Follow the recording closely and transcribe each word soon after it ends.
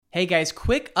Hey guys,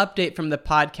 quick update from the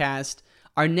podcast.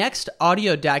 Our next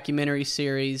audio documentary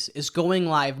series is going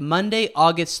live Monday,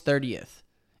 August 30th.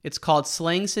 It's called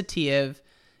Slaying Saitiev.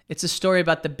 It's a story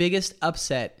about the biggest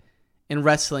upset in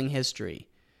wrestling history.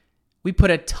 We put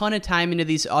a ton of time into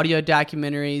these audio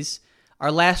documentaries.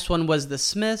 Our last one was The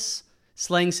Smiths.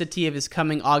 Slaying Saitiev is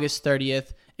coming August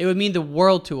 30th. It would mean the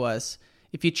world to us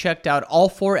if you checked out all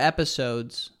 4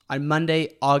 episodes on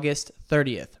Monday, August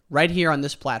 30th, right here on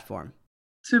this platform.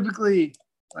 Typically,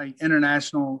 like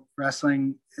international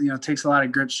wrestling, takes a lot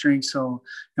of grip strength. So,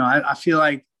 I feel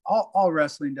like all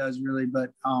wrestling does really,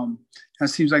 but it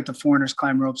seems like the foreigners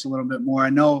climb ropes a little bit more. I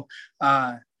know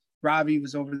Ravi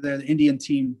was over there. The Indian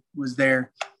team was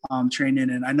there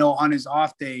training, and I know on his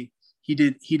off day he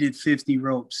did 50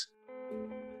 ropes.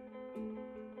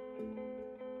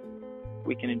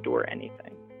 We can endure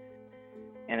anything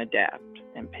and adapt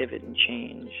and pivot and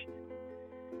change.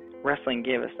 Wrestling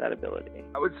gave us that ability.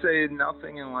 I would say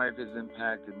nothing in life has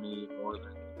impacted me more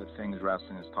than the things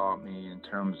wrestling has taught me in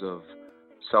terms of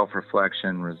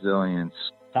self-reflection, resilience.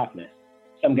 Toughness.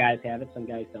 Some guys have it, some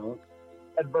guys don't.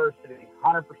 Adversity,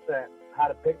 100%. How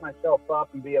to pick myself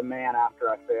up and be a man after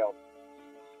I failed.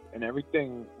 And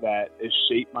everything that has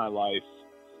shaped my life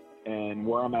and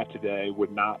where I'm at today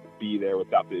would not be there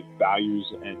without the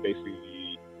values and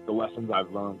basically the lessons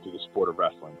I've learned through the sport of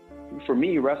wrestling. For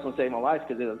me, wrestling saved my life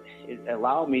because it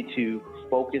allowed me to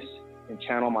focus and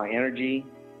channel my energy.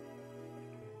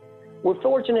 We're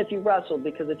fortunate if you wrestled,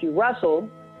 because if you wrestled,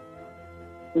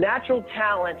 natural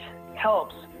talent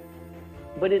helps,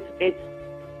 but it's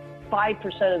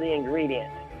 5% of the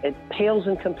ingredient. It pales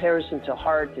in comparison to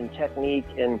heart and technique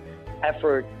and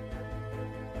effort.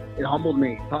 It humbled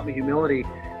me, taught me humility.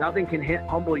 Nothing can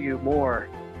humble you more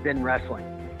than wrestling.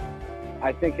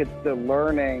 I think it's the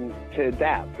learning to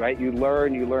adapt, right? You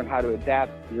learn how to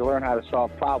adapt, you learn how to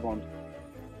solve problems.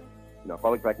 If I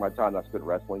look back at my time I spent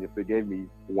wrestling, if it gave me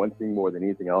one thing more than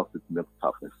anything else, it's mental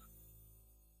toughness.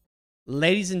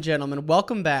 Ladies and gentlemen,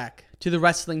 welcome back to the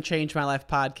Wrestling Changed My Life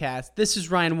podcast. This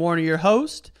is Ryan Warner, your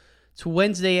host. It's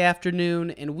Wednesday afternoon,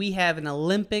 and we have an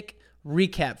Olympic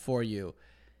recap for you.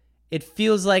 It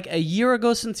feels like a year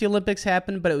ago since the Olympics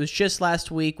happened, but it was just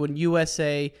last week when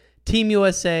Team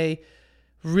USA,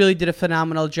 really did a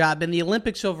phenomenal job. And the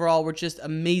Olympics overall were just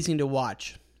amazing to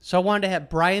watch. So I wanted to have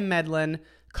Brian Medlin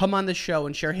come on the show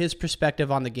and share his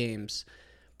perspective on the games.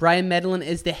 Brian Medlin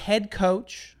is the head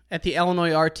coach at the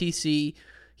Illinois RTC.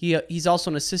 He's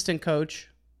also an assistant coach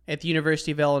at the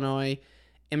University of Illinois.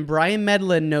 And Brian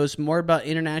Medlin knows more about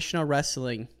international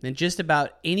wrestling than just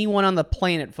about anyone on the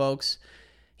planet, folks.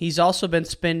 He's also been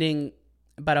spending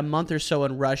about a month or so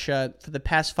in Russia for the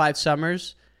past 5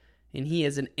 summers, and he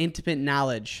has an intimate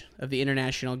knowledge of the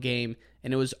international game,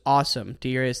 and it was awesome to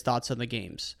hear his thoughts on the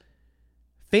games.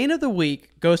 Fan of the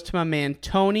Week goes to my man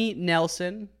Tony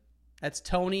Nelson. That's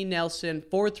Tony Nelson,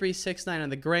 4369 on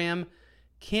the gram.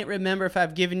 Can't remember if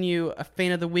I've given you a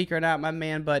Fan of the Week or not, my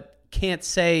man, but can't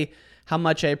say how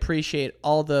much I appreciate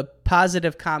all the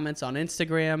positive comments on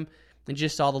Instagram and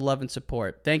just all the love and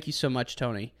support. Thank you so much,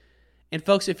 Tony. And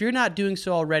folks, if you're not doing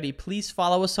so already, please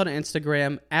follow us on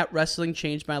Instagram at Wrestling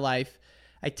Changed My Life.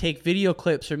 I take video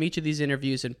clips from each of these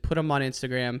interviews and put them on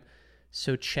Instagram,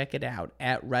 so check it out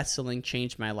at Wrestling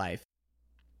Changed My Life.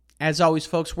 As always,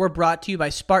 folks, we're brought to you by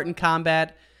Spartan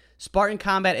Combat. Spartan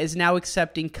Combat is now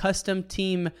accepting custom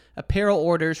team apparel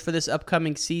orders for this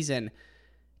upcoming season.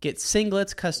 Get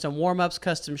singlets, custom warm-ups,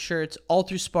 custom shirts, all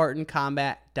through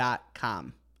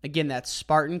SpartanCombat.com. Again, that's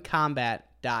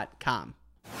SpartanCombat.com.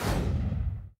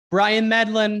 Brian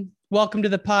Medlin, welcome to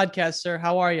the podcast, sir.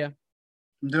 How are you?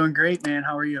 I'm doing great, man.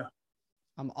 How are you?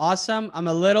 I'm awesome. I'm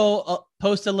a little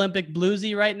post-Olympic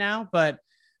bluesy right now, but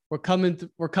we're coming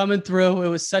through. It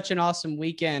was such an awesome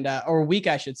weekend, or week,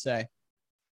 I should say.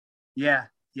 Yeah.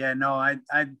 No,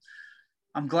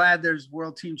 I'm glad there's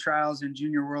World Team Trials and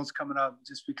Junior Worlds coming up,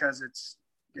 just because it's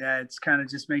kind of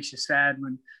just makes you sad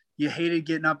when you hated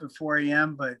getting up at 4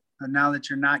 a.m., but now that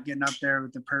you're not getting up there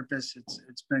with the purpose,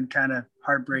 it's been kind of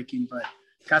heartbreaking, but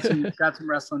got some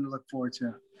wrestling to look forward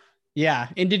to. Yeah.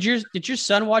 And did your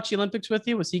son watch the Olympics with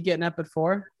you? Was he getting up at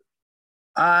 4?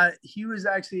 He was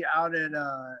actually out at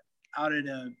a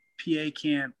PA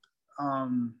camp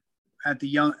at the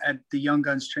Young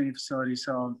Guns training facility.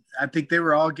 So I think they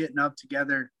were all getting up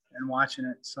together and watching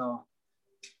it. So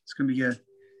it's gonna be good.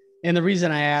 And the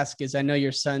reason I ask is I know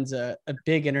your son's a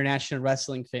big international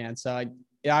wrestling fan, so I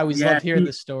always love hearing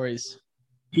the stories.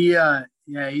 He's a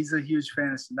huge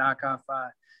fan of Sadakov.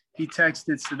 He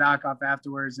texted Sadakov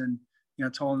afterwards and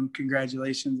told him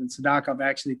congratulations. And Sadakov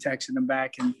actually texted him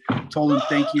back and told him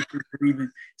thank you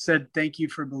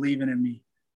for believing in me.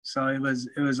 So it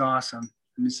was awesome.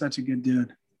 I mean, such a good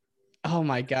dude. Oh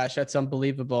my gosh, that's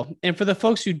unbelievable. And for the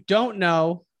folks who don't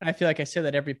know, I feel like I say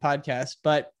that every podcast,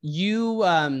 but you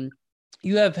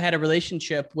have had a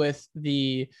relationship with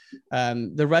the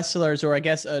wrestlers, or I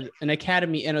guess an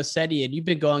academy in Ossetia, and you've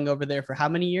been going over there for how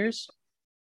many years?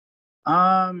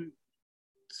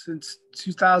 Since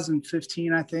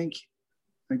 2015, I think.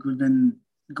 Like we've been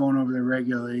going over there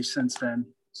regularly since then.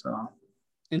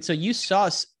 And so you saw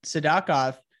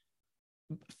Sadakov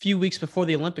a few weeks before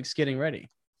the Olympics getting ready.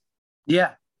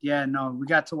 Yeah. No, we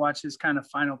got to watch his kind of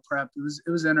final prep. It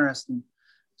was interesting. It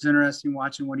was interesting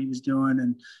watching what he was doing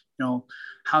and,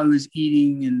 how he was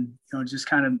eating and, just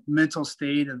kind of mental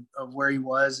state of where he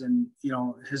was and,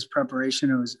 his preparation.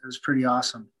 It was pretty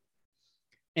awesome.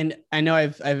 And I know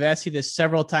I've asked you this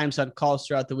several times on calls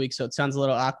throughout the week, so it sounds a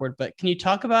little awkward, but can you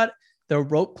talk about the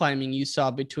rope climbing you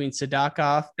saw between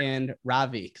Sadakov and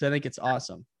Ravi? Because I think it's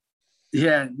awesome.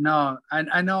 Yeah, no,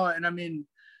 I know. And I mean,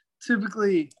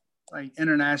 typically like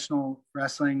international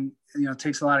wrestling,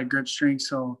 takes a lot of grip strength.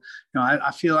 So,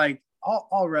 I feel like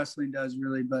all wrestling does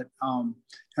really, but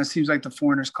it seems like the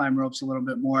foreigners climb ropes a little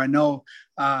bit more. I know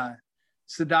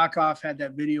Sadakov had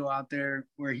that video out there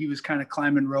where he was kind of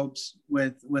climbing ropes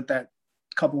with that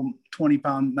couple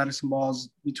 20-pound medicine balls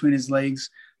between his legs.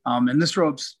 And this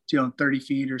rope's, 30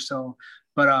 feet or so.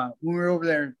 But when we were over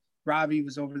there, Ravi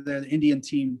was over there. The Indian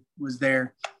team was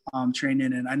there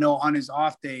training. And I know on his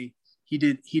off day, he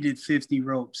did 50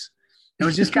 ropes. It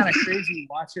was just kind of crazy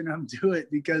watching him do it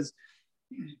because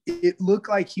it looked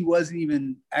like he wasn't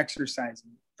even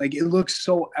exercising. Like it looked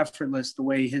so effortless the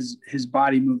way his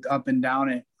body moved up and down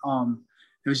it.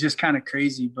 It was just kind of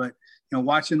crazy. But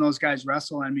watching those guys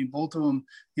wrestle, I mean, both of them,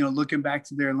 looking back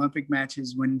to their Olympic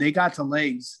matches, when they got to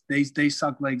legs, they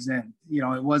sucked legs in.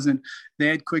 It wasn't. They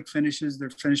had quick finishes. Their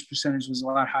finish percentage was a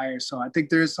lot higher. So I think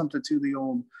there is something to the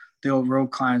old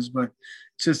rope climbs. But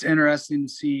it's just interesting to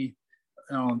see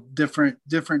different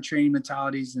training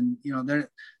mentalities, and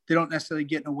they don't necessarily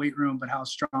get in a weight room, but how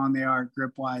strong they are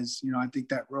grip wise. I think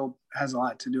that rope has a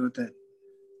lot to do with it.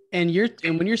 And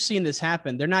when you're seeing this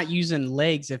happen, they're not using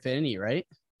legs, if any, right?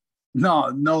 No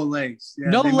legs. Yeah,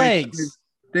 no legs.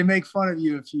 They make fun of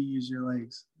you if you use your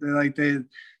legs.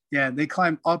 They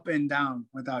climb up and down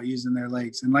without using their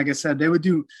legs. And like I said, they would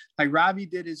do, like Ravi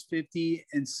did his 50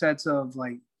 in sets of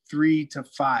like 3 to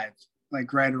 5,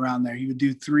 like right around there. He would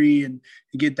do 3 and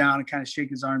get down and kind of shake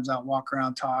his arms out, walk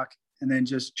around, talk, and then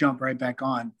just jump right back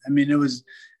on. I mean, it was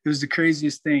the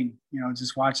craziest thing,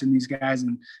 just watching these guys.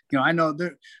 And, I know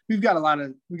we've got a lot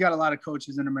of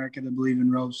coaches in America that believe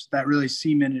in ropes that really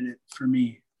cemented it for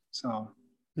me. So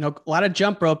a lot of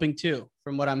jump roping too,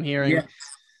 from what I'm hearing. Yeah.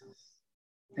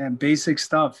 And basic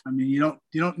stuff. I mean, you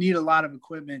don't need a lot of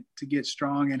equipment to get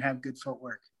strong and have good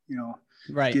footwork,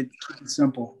 right. Get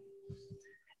simple.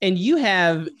 And you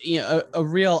have, a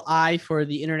real eye for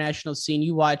the international scene.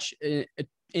 You watch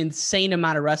insane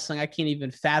amount of wrestling. I can't even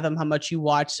fathom how much you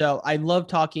watch. So I love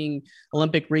talking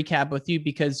Olympic recap with you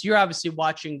because you're obviously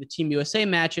watching the Team USA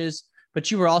matches,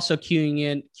 but you were also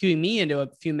cueing me into a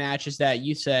few matches that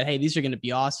you said, hey, these are going to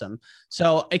be awesome.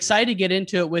 So excited to get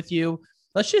into it with you.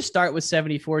 Let's just start with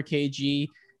 74 kg.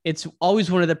 It's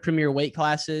always one of the premier weight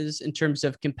classes in terms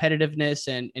of competitiveness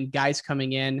and guys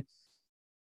coming in.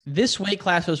 This weight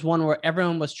class was one where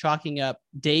everyone was chalking up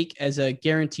Dake as a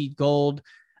guaranteed gold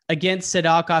against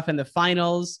Sadakov in the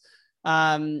finals.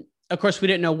 Of course, we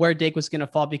didn't know where Dake was going to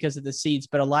fall because of the seeds,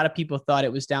 but a lot of people thought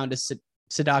it was down to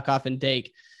Sadakov and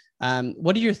Dake.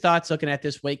 What are your thoughts looking at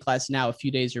this weight class now, a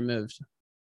few days removed?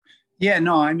 Yeah,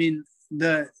 no, I mean,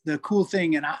 the cool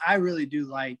thing, and I really do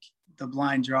like the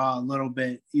blind draw a little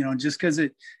bit, just because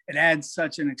it adds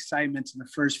such an excitement to the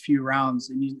first few rounds.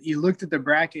 And you looked at the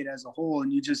bracket as a whole,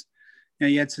 and you just,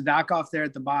 you had Sadakov there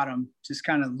at the bottom, just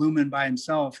kind of looming by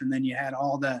himself, and then you had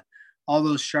all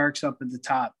those sharks up at the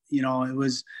top. It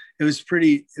was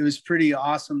pretty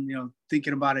awesome.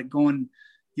 Thinking about it, going,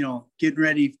 getting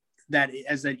ready that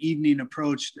as that evening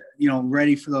approached,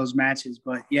 ready for those matches.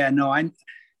 But yeah, no,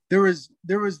 there was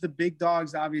the big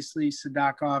dogs, obviously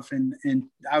Sadakov, and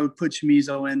I would put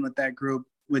Chamizo in with that group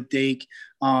with Dake.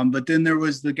 But then there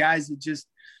was the guys that just,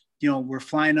 were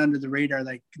flying under the radar,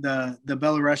 like the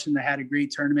Belarusian that had a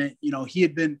great tournament.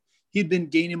 He'd been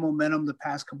gaining momentum the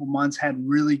past couple months, had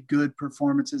really good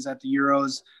performances at the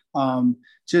Euros.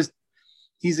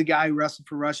 He's a guy who wrestled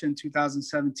for Russia in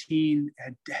 2017,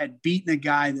 had beaten a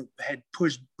guy that had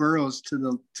pushed Burroughs to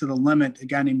the limit, a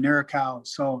guy named Narikow.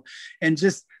 So, and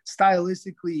just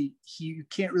stylistically, you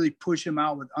can't really push him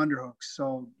out with underhooks.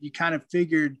 So you kind of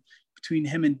figured between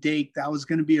him and Dake, that was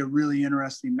going to be a really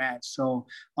interesting match. So,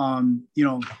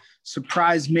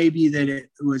 surprised maybe that it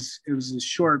was a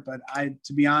short, but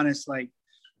to be honest, like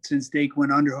since Dake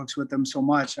went underhooks with them so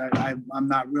much, I'm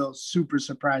not real super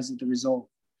surprised at the result.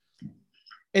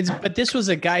 But this was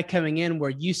a guy coming in where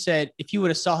you said, if you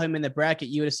would have saw him in the bracket,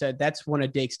 you would have said that's one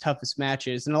of Dake's toughest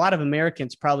matches. And a lot of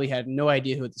Americans probably had no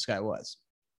idea who this guy was.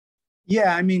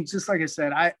 Yeah. I mean, just like I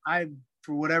said, I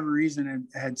for whatever reason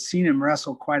had seen him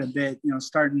wrestle quite a bit,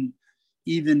 starting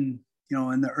even,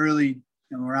 in the early,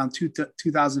 around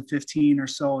 2015 or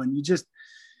so. And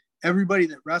everybody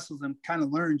that wrestles him kind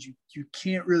of learns you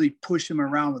can't really push him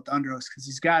around with underhooks because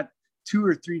he's got 2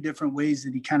 or 3 different ways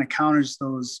that he kind of counters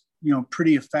those,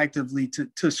 pretty effectively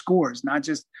to scores, not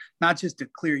just to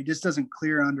clear. He just doesn't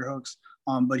clear underhooks,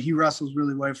 but he wrestles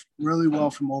really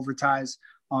well from overties.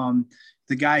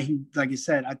 The guy like I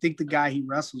said, I think the guy he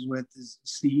wrestles with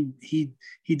he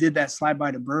did that slide by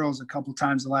to Burroughs a couple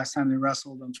times the last time they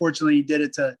wrestled. Unfortunately, he did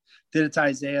it to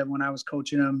Isaiah when I was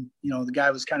coaching him. The guy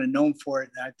was kind of known for it.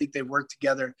 And I think they worked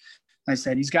together. Like I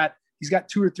said, he's got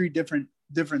 2 or 3 different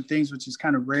things, which is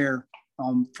kind of rare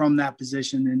from that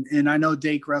position. And I know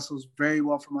Dake wrestles very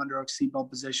well from underhook seatbelt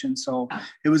position. So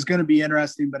it was going to be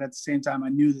interesting, but at the same time, I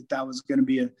knew that was going to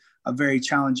be a very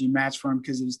challenging match for him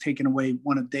because it was taking away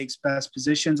one of Dake's best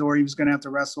positions, or he was going to have to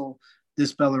wrestle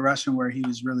this Belarusian where he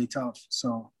was really tough.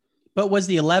 So, but was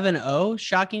the 11-0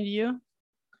 shocking to you?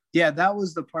 Yeah, that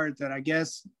was the part that I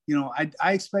guess,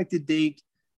 I expected Dake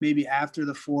maybe after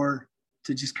the 4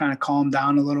 to just kind of calm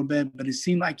down a little bit, but it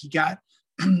seemed like he got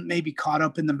maybe caught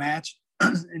up in the match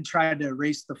and tried to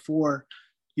erase the 4,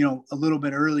 a little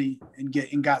bit early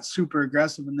and got super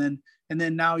aggressive. And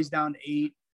then now he's down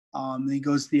 8. And he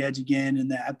goes to the edge again.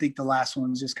 And I think the last one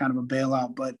was just kind of a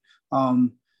bailout, but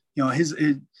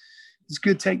his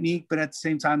good technique, but at the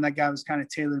same time, that guy was kind of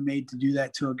tailor-made to do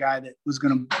that to a guy that was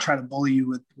going to try to bully you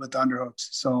with underhooks.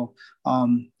 So,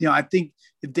 I think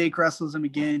if Dake wrestles him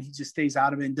again, he just stays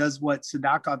out of it and does what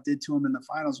Sadakov did to him in the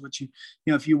finals, which,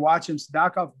 if you watch him,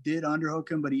 Sadakov did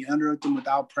underhook him, but he underhooked him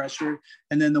without pressure.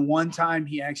 And then the one time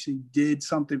he actually did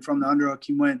something from the underhook,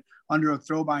 he went underhook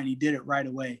throw by and he did it right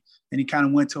away. And he kind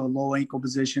of went to a low ankle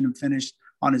position and finished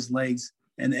on his legs.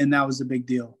 And that was a big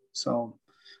deal. So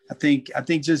I think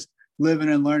just living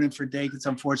and learning for Dake, it's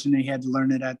unfortunate he had to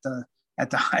learn it at the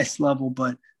highest level,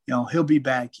 but he'll be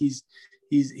back.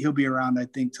 He'll be around, I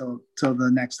think, till the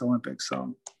next Olympics.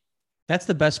 So that's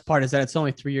the best part, is that it's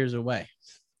only 3 years away.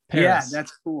 Paris. Yeah,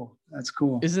 that's cool. That's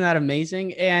cool. Isn't that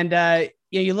amazing? And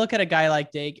you look at a guy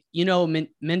like Dake,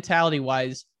 mentality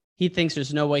wise, he thinks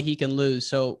there's no way he can lose.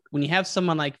 So when you have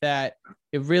someone like that,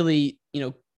 it really,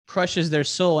 crushes their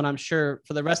soul. And I'm sure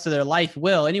for the rest of their life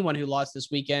anyone who lost this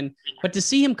weekend. But to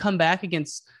see him come back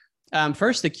against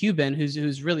first the Cuban,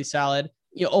 who's really solid,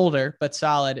 older, but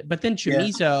solid. But then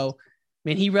Chamizo,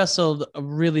 man, he wrestled a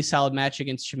really solid match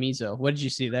against Chamizo. What did you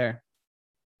see there?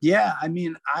 Yeah, I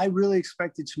mean, I really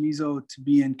expected Chamizo to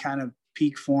be in kind of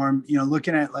peak form.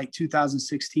 Looking at like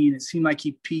 2016, it seemed like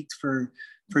he peaked for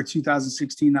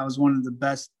 2016. That was one of the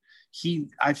best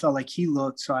I felt like he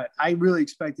looked. So I really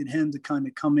expected him to kind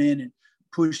of come in and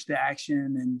push the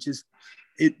action and just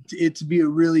it to be a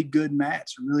really good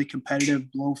match, a really competitive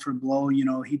blow for blow.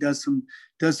 He does some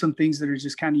things that are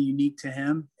just kind of unique to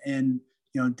him, and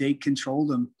Dake controlled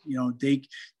him. Dake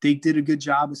did a good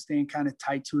job of staying kind of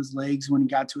tight to his legs when he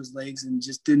got to his legs, and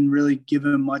just didn't really give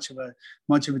him much of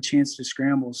a chance to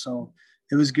scramble. So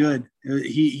it was good.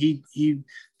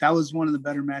 That was one of the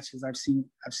better matches I've seen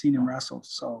him wrestle.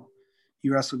 So he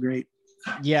wrestled great.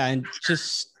 Yeah. And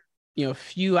just,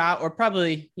 few out, or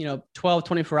probably, 12,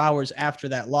 24 hours after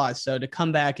that loss. So to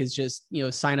come back is just,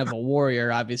 a sign of a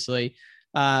warrior, obviously.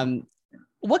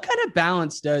 What kind of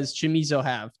balance does Chamizo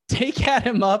have? Dake had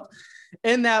him up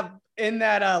in that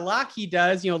lock he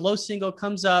does, low single,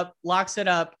 comes up, locks it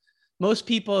up. Most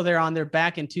people, they're on their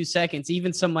back in 2 seconds,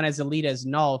 even someone as elite as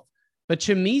Nolf. But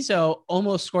Chamizo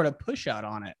almost scored a push out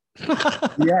on it.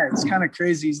 Yeah, it's kind of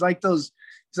crazy. He's like those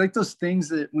things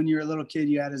that when you're a little kid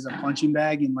you had as a punching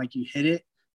bag, and like you hit it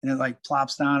and it like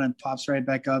plops down and pops right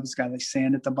back up. It's got like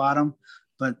sand at the bottom,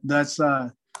 but that's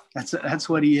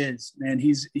what he is, man.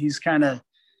 He's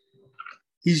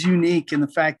unique in the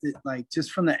fact that, like,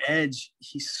 just from the edge,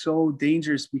 he's so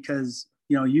dangerous because,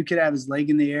 you could have his leg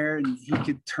in the air and he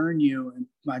could turn you. And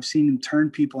I've seen him turn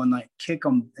people and like kick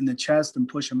them in the chest and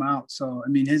push them out. So, I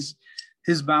mean, his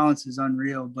balance is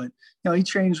unreal, but, he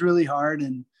trains really hard,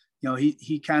 and,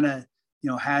 he kind of,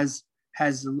 has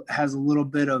a little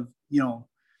bit of,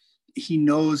 he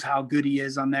knows how good he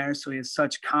is on there. So he has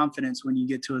such confidence when you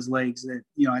get to his legs that,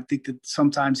 I think that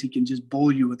sometimes he can just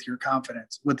bull you with his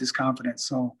confidence.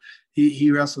 So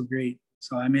he wrestled great.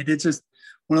 So, I mean, it's just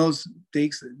one of those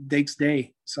Dake's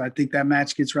day. So I think that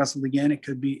match gets wrestled again. It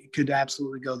could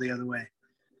absolutely go the other way.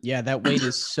 Yeah. That weight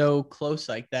is so close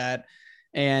like that.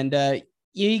 And,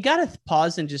 you got to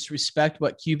pause and just respect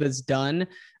what Cuba's done.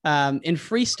 In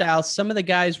freestyle, some of the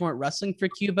guys weren't wrestling for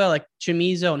Cuba, like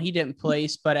Chamizo, and he didn't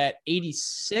place, but at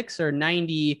 86 or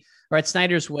 90, or at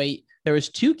Snyder's weight, there was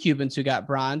 2 Cubans who got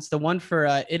bronze. The one for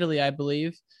Italy, I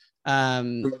believe. Are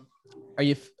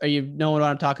you knowing what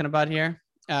I'm talking about here?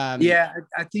 Yeah,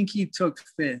 I think he took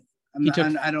 5th.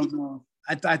 I don't know.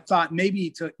 I thought maybe he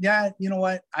took, you know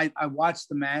what? I watched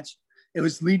the match. It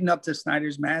was leading up to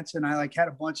Snyder's match, and I had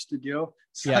a bunch to do.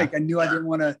 So I knew I didn't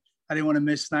want to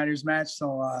miss Snyder's match.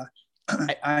 So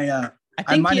I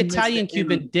think the Italian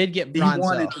Cuban did get bronze. He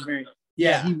won at the very,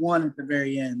 he won at the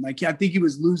very end. I think he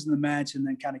was losing the match and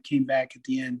then kind of came back at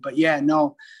the end. But they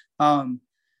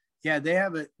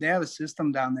have a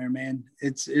system down there, man.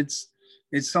 It's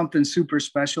something super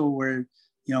special where,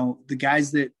 the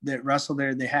guys that wrestle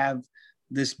there, they have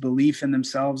this belief in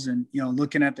themselves, and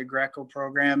looking at the Greco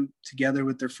program together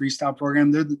with their freestyle program,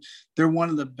 they're one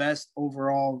of the best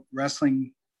overall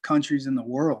wrestling countries in the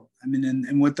world. I mean,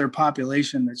 and with their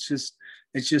population, it's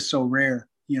just so rare,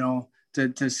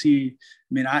 to see.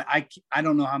 I mean, I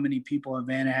don't know how many people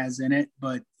Havana has in it,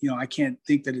 but I can't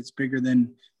think that it's bigger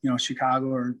than Chicago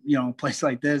or a place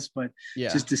like this. But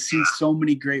just to see so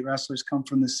many great wrestlers come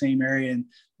from the same area, and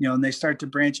and they start to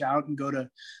branch out and go to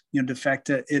defect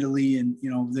to Italy, and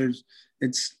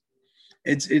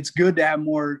it's good to have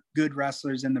more good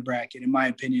wrestlers in the bracket, in my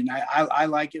opinion. I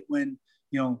like it when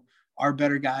our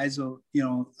better guys will,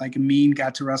 like Amin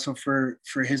got to wrestle for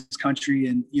his country,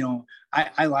 and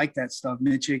I like that stuff,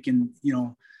 Mitchik, and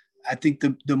I think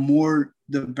the more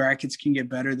the brackets can get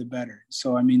better, the better.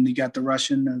 So, I mean, you got the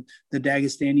Russian, the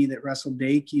Dagestani that wrestled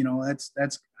Dake,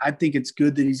 that's, I think it's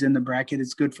good that he's in the bracket.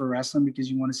 It's good for wrestling because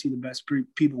you want to see the best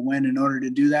people win. In order to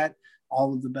do that,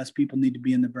 all of the best people need to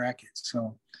be in the bracket.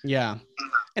 So, yeah.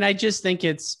 And I just think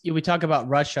we talk about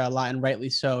Russia a lot, and rightly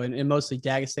so, and mostly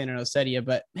Dagestan and Ossetia,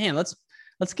 but man, let's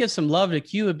give some love to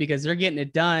Cuba because they're getting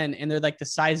it done, and they're like the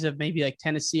size of maybe like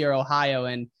Tennessee or Ohio.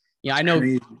 And I know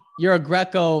you're a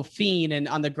Greco fiend, and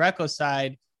on the Greco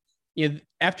side,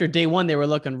 after day one, they were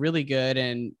looking really good,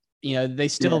 and they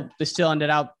still ended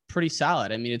out pretty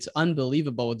solid. I mean, it's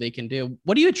unbelievable what they can do.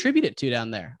 What do you attribute it to down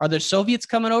there? Are there Soviets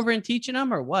coming over and teaching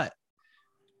them, or what?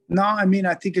 No, I mean,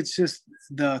 I think it's just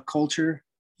the culture.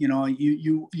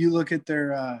 You look at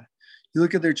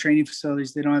their training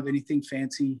facilities. They don't have anything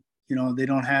fancy. They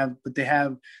don't have, but they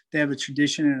have a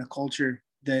tradition and a culture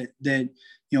that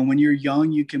when you're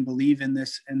young, you can believe in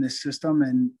this system.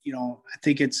 And,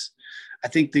 I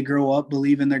think they grow up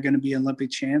believing they're going to be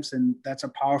Olympic champs, and that's a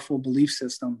powerful belief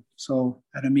system. So,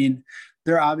 and I mean,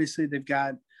 they've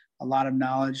got a lot of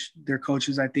knowledge. Their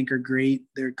coaches, I think, are great.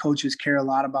 Their coaches care a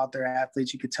lot about their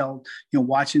athletes. You could tell,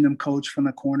 watching them coach from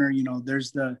the corner,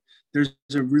 there's a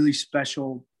really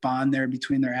special bond there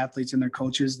between their athletes and their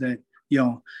coaches that,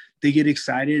 they get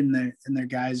excited and their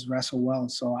guys wrestle well.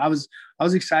 So I was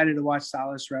excited to watch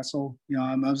Salas wrestle.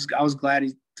 I was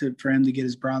glad for him to get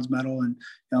his bronze medal. And,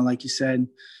 like you said,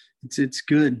 it's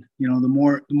good.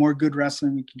 The more good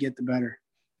wrestling we can get, the better.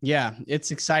 Yeah,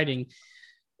 it's exciting.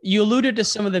 You alluded to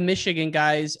some of the Michigan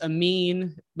guys.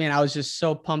 Amin, man, I was just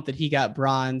so pumped that he got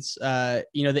bronze. The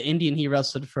Indian he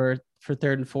wrestled for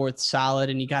third and fourth, solid,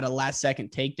 and he got a last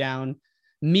second takedown.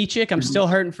 Michik, I'm still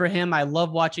hurting for him. I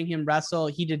love watching him wrestle.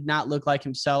 He did not look like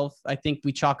himself. I think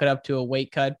we chalk it up to a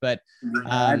weight cut, but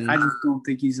I just don't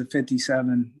think he's a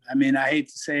 57. I mean, I hate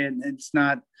to say it. It's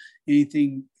not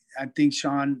anything. I think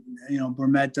Sean,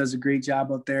 Burmett does a great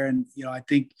job up there. And, I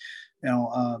think,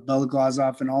 Bela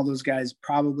Glazov and all those guys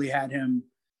probably had him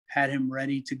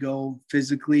ready to go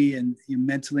physically and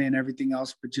mentally and everything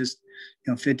else. But just,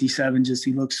 57,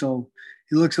 he looks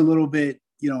a little bit,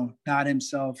 not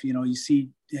himself. You see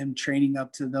him training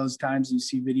up to those times, and you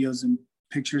see videos and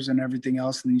pictures and everything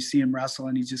else, and you see him wrestle,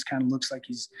 and he just kind of looks like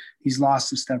he's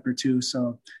lost a step or two.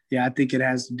 So yeah, I think it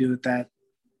has to do with that.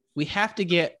 We have to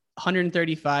get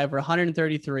 135 or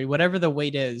 133, whatever the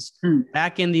weight is,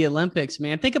 back in the Olympics,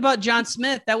 man. Think about John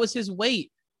Smith. That was his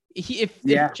weight. If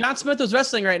John Smith was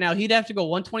wrestling right now, he'd have to go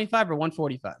 125 or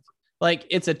 145. Like,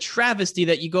 it's a travesty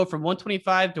that you go from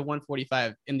 125 to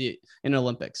 145 in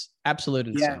Olympics. Absolute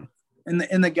insane. Yeah.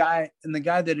 And the guy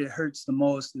that it hurts the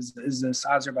most is this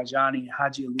Azerbaijani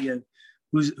Haji Aliyev,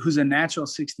 who's a natural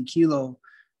 60 kilo,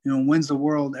 wins the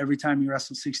world every time he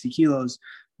wrestles 60 kilos.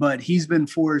 but he's been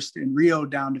forced in Rio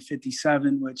down to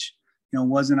 57, which,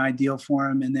 wasn't ideal for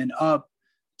him. And then up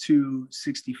to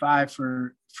 65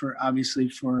 for obviously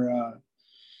for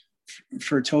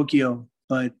Tokyo.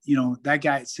 But, that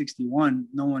guy at 61,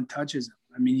 no one touches him.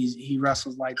 I mean, he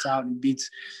wrestles lights out and beats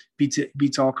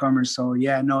all comers. So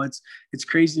yeah, no, it's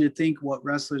crazy to think what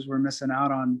wrestlers were missing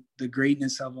out on, the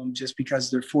greatness of them, just because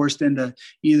they're forced into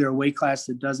either a weight class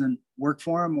that doesn't work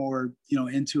for them, or,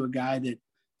 into a guy that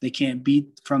they can't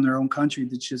beat from their own country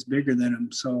that's just bigger than them.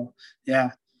 So yeah,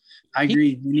 I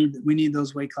agree. We need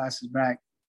those weight classes back.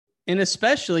 And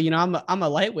especially, I'm a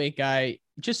lightweight guy.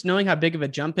 Just knowing how big of a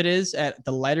jump it is at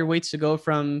the lighter weights to go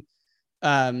from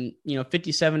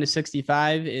 57 to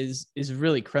 65 is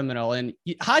really criminal. And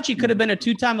Haji could have been a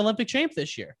 2-time Olympic champ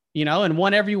this year, and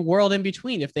won every world in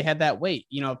between if they had that weight,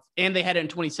 and they had it in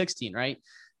 2016, right?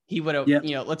 He would have,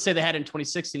 let's say they had it in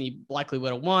 2016, he likely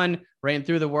would have won, ran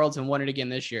through the worlds and won it again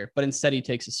this year. But instead he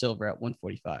takes a silver at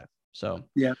 145. So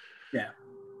yeah,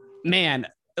 man,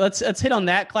 let's hit on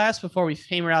that class before we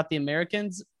hammer out the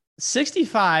Americans.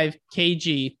 65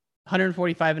 kg,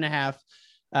 145 and a half,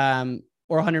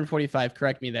 or 145,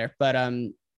 correct me there. But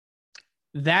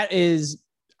that is,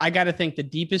 I got to think, the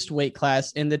deepest weight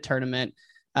class in the tournament.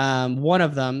 One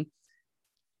of them,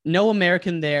 no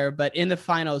American there, but in the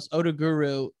finals,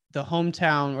 Otaguru, the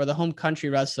hometown or the home country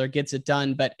wrestler, gets it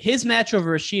done. But his match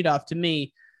over Rashidov, to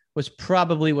me, was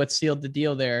probably what sealed the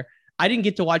deal there. I didn't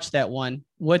get to watch that one.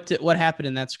 What happened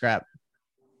in that scrap?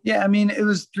 Yeah, I mean, it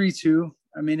was 3-2.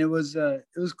 I mean, it was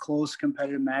close,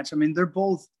 competitive match. I mean, they're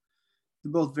both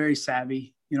very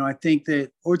savvy. I think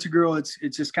that Otaguro,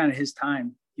 it's just kind of his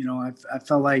time. I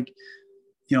felt like,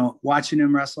 watching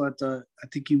him wrestle I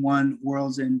think he won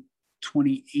Worlds in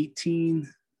 2018,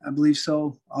 I believe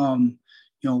so.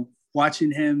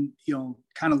 Watching him,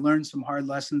 kind of learn some hard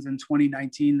lessons in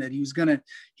 2019 that he was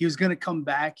gonna come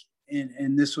back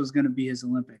and this was going to be his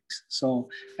Olympics. So,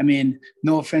 I mean,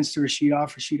 no offense to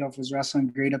Rashidov. Rashidov was wrestling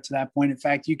great up to that point. In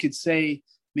fact, you could say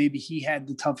maybe he had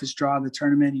the toughest draw of the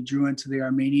tournament. He drew into the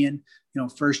Armenian,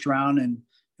 first round, and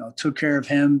took care of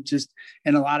him.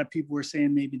 And a lot of people were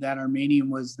saying maybe that Armenian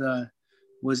was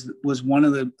one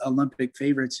of the Olympic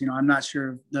favorites. I'm not sure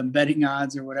of the betting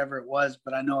odds or whatever it was,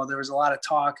 but I know there was a lot of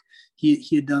talk. He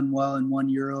had done well and won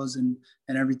Euros and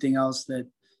everything else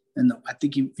and I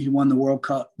think he won the World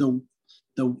Cup,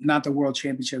 not the World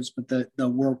Championships, but the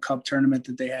World Cup tournament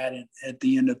that they had at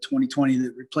the end of 2020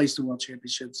 that replaced the World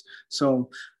Championships. So,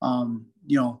 and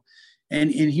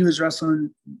he was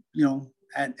wrestling,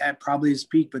 at probably his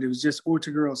peak, but it was just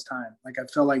Ortaguro's time. Like, I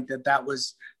felt like that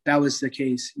was the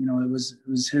case. It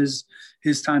was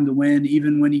his time to win.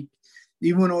 Even when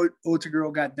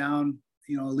Ortaguro got down,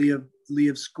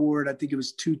 Liev scored, I think it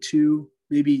was 2-2.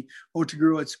 Maybe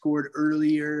Otaguro had scored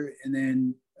earlier, and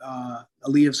then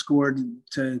Liev scored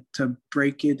to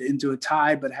break it into a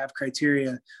tie, but have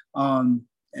criteria.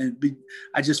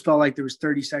 I just felt like there was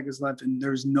 30 seconds left, and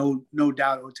there was no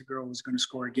doubt Otaguro was going to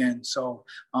score again. So,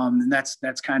 and that's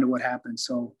kind of what happened.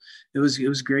 So it was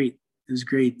great. It was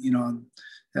great.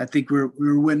 I think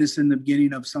we're witnessing the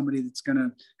beginning of somebody that's going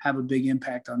to have a big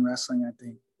impact on wrestling, I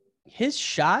think. His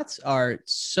shots are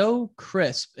so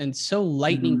crisp and so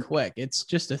lightning quick. It's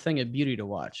just a thing of beauty to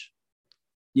watch.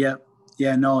 Yeah.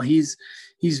 Yeah, no, he's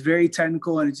very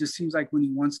technical, and it just seems like when he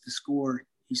wants to score,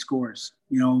 he scores.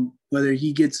 Whether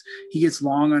he gets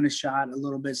long on a shot a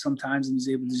little bit sometimes, and he's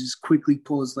able to just quickly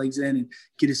pull his legs in and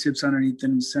get his hips underneath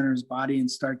him in the center of his body and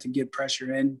start to get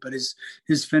pressure in. But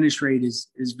his finish rate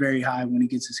is very high when he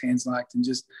gets his hands locked, and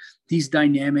just he's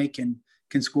dynamic and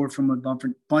can score from a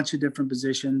bunch of different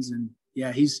positions. And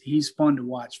yeah, he's fun to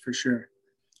watch for sure.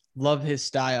 Love his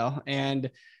style. And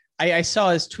I saw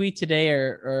his tweet today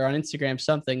or on Instagram,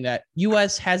 something that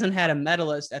U.S. hasn't had a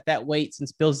medalist at that weight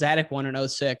since Bill Zadick won in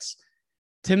 2006.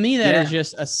 To me, that is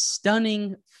just a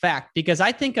stunning fact, because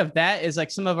I think of that as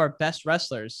like some of our best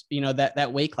wrestlers,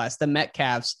 that weight class, the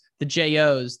Metcalfs, the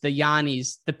JOs, the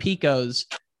Yannis, the Picos,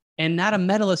 and not a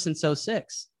medalist since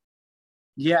 2006.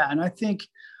 Yeah. And I think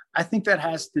that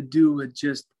has to do with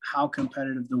just how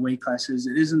competitive the weight class is.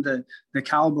 It isn't the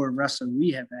caliber of wrestler we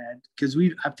have had, because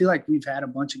I feel like we've had a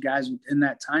bunch of guys within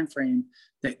that time frame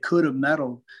that could have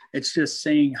medaled. It's just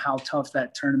saying how tough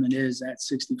that tournament is at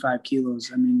 65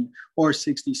 kilos. I mean, or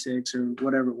 66 or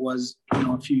whatever it was,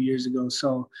 a few years ago.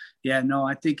 So yeah, no,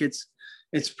 I think it's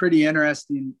pretty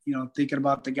interesting, thinking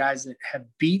about the guys that have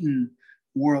beaten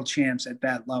world champs at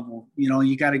that level.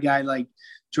 You got a guy like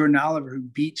Jordan Oliver who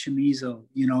beat Chamizo.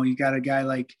 You got a guy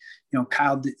like,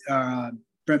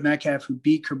 Brett Metcalf who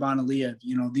beat Kurban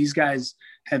Aliyev. These guys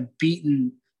have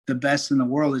beaten the best in the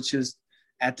world. It's just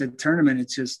at the tournament,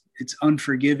 it's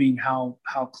unforgiving how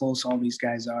close all these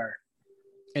guys are.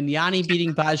 And Yanni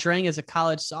beating Bajrang as a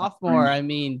college sophomore. I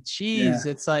mean, geez,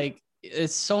 Yeah. it's like,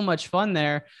 it's so much fun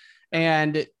there.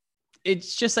 And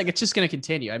it's just going to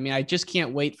continue. I mean, I just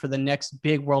can't wait for the next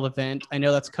big world event. I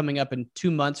know that's coming up in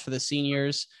 2 months for the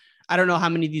seniors. I don't know how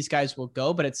many of these guys will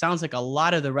go, but it sounds like a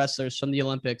lot of the wrestlers from the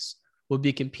Olympics will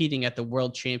be competing at the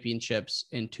World Championships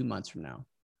in 2 months from now.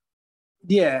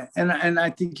 Yeah. And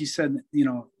I think you said, you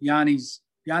know, Yanni's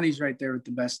right there with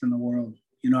the best in the world.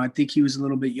 You know, I think he was a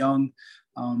little bit young,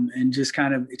 and just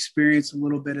kind of experienced a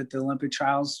little bit at the Olympic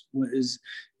trials is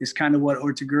kind of what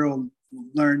Ortiguero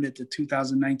learned at the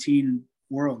 2019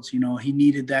 Worlds. You know, he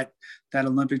needed that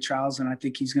Olympic trials, and I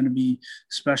think he's going to be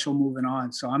special moving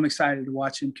on. So I'm excited to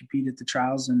watch him compete at the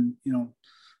trials, and, you know,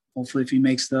 hopefully if he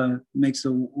makes the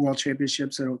World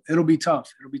Championships, it'll be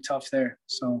tough. It'll be tough there.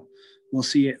 So we'll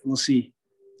see. We'll see.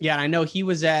 Yeah. I know he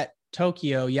was at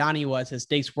Tokyo. Yanni was his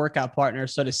Dake's workout partner.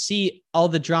 So to see all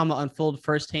the drama unfold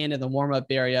firsthand in the warm-up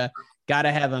area, got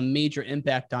to have a major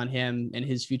impact on him and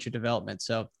his future development.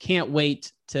 So can't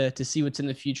wait to see what's in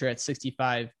the future at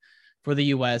 65 for the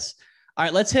U.S. All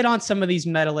right, let's hit on some of these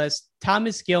medalists.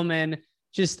 Thomas Gilman,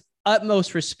 just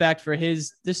utmost respect for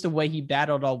just the way he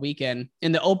battled all weekend.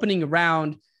 In the opening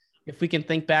round, if we can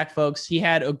think back, folks, he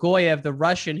had Ugoyev, the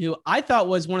Russian, who I thought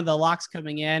was one of the locks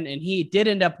coming in, and he did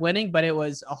end up winning, but it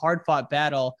was a hard-fought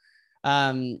battle.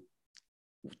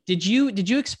 Did you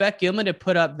expect Gilman to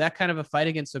put up that kind of a fight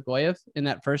against Ugoyev in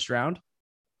that first round?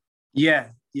 Yeah,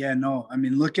 no. I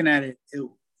mean, looking at it,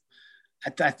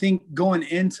 I think going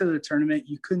into the tournament,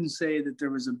 you couldn't say that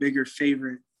there was a bigger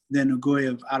favorite than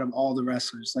Ugoyev out of all the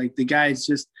wrestlers. Like, the guy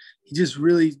he just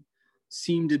really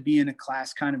seemed to be in a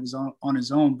class kind of on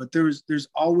his own. But there's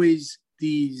always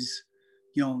these,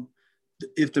 you know,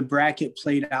 if the bracket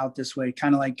played out this way,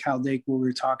 kind of like Kyle Dake, what we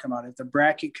were talking about, if the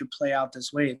bracket could play out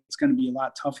this way, it's going to be a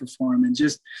lot tougher for him. And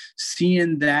just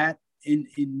seeing that in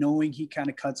knowing he kind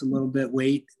of cuts a little bit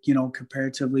weight, you know,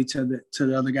 comparatively to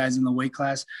the other guys in the weight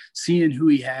class, seeing who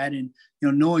he had, and, you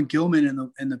know, knowing Gilman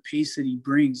and the pace that he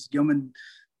brings. Gilman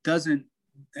doesn't,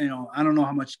 you know, I don't know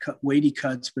how much weight he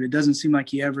cuts, but it doesn't seem like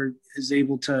he ever is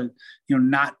able to, you know,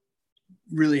 not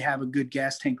really have a good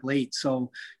gas tank late.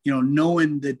 So, you know,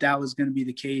 knowing that was going to be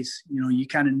the case, you know, you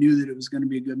kind of knew that it was going to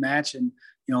be a good match. And,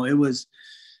 you know, it was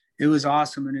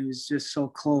awesome. And it was just so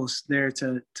close there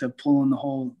to pull in the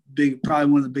whole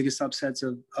probably one of the biggest upsets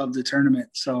of the tournament.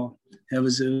 So it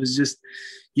was just,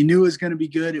 you knew it was going to be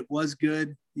good. It was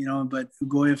good, you know, but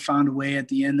Ugoyev found a way at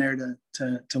the end there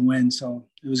to win. So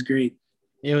it was great.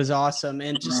 It was awesome.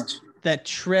 And just that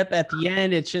trip at the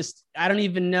end, it's just, I don't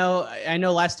even know. I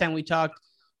know last time we talked,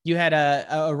 you had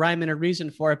a rhyme and a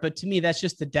reason for it, but to me, that's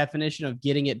just the definition of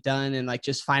getting it done and like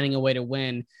just finding a way to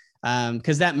win.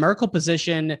 Because that Merkel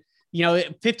position, you know,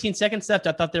 15 seconds left,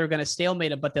 I thought they were going to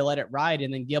stalemate it, but they let it ride.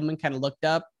 And then Gilman kind of looked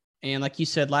up and, like you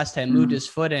said last time, moved his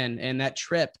foot in. And that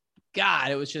trip, God,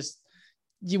 it was just,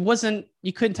 you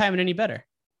couldn't time it any better.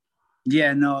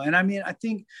 Yeah, no. And I mean, I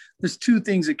think there's two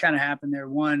things that kind of happened there.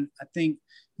 One, I think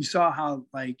you saw how,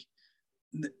 like,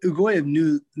 Ugoyev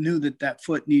knew that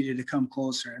foot needed to come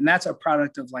closer. And that's a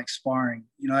product of, like, sparring.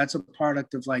 You know, that's a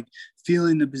product of, like,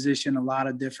 feeling the position a lot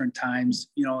of different times,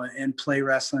 you know, and play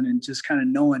wrestling, and just kind of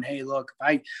knowing, hey, look,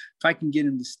 if I can get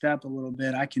him to step a little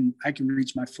bit, I can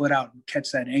reach my foot out and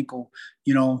catch that ankle,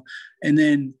 you know. And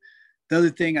then the other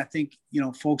thing, I think, you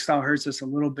know, folk style hurts us a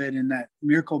little bit in that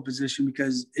Miracle position,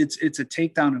 because it's a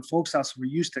takedown in folk style. So we're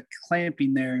used to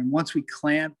clamping there. And once we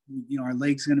clamp, you know, our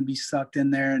leg's going to be sucked in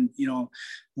there, and, you know,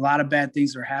 a lot of bad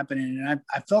things are happening. And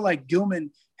I felt like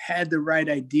Gilman had the right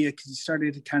idea, because he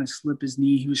started to kind of slip his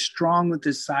knee. He was strong with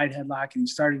his side headlock, and he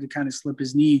started to kind of slip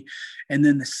his knee. And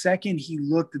then the second he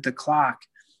looked at the clock,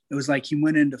 it was like he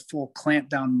went into full clamp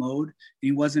down mode, and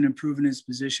he wasn't improving his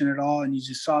position at all. And you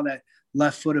just saw that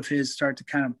left foot of his start to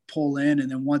kind of pull in. And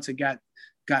then once it got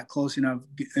close enough,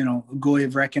 you know,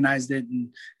 Ugoyev recognized it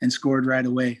and scored right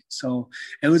away. So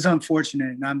it was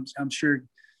unfortunate. And I'm sure,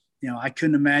 you know, I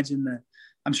couldn't imagine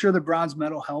I'm sure the bronze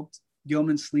medal helped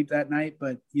Gilman sleep that night,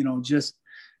 but, you know,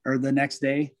 or the next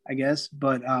day, I guess.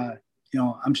 But, you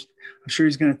know, I'm sure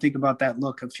he's going to think about that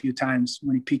look a few times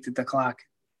when he peeked at the clock.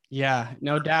 Yeah,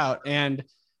 no doubt. And,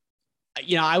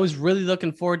 you know, I was really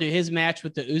looking forward to his match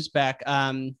with the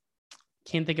Uzbek.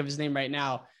 Can't think of his name right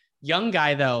now. Young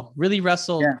guy, though, really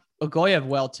wrestled Ugoyev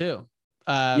well too.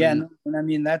 And I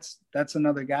mean, that's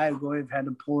another guy. Ugoyev had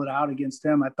to pull it out against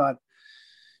him. I thought,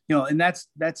 you know, and that's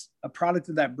a product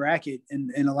of that bracket.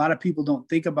 And a lot of people don't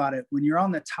think about it. When you're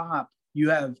on the top, you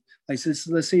have, like,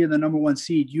 let's say you're the number one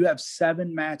seed, you have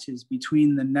 7 matches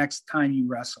between the next time you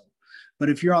wrestle. But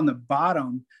if you're on the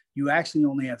bottom, you actually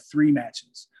only have 3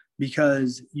 matches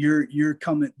because you're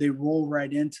coming, they roll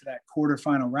right into that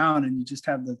quarterfinal round and you just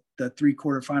have the 3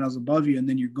 quarterfinals above you and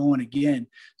then you're going again.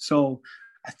 So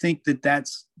I think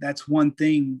that's one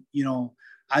thing, you know,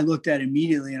 I looked at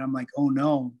immediately and I'm like, oh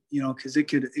no, you know, cause it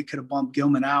could have bumped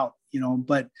Gilman out, you know,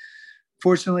 but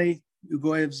fortunately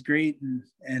Ugoyev's great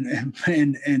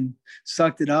and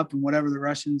sucked it up, and whatever the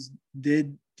Russians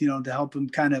did, you know, to help him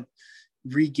kind of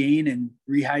regain and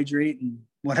rehydrate and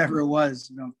whatever it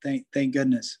was, you know, thank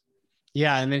goodness.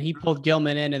 Yeah. And then he pulled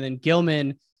Gilman in, and then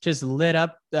Gilman just lit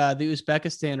up the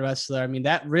Uzbekistan wrestler. I mean,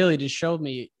 that really just showed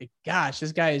me, gosh,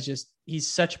 this guy is just, he's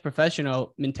such a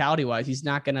professional mentality wise. He's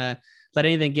not going to let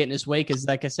anything get in his way. Cause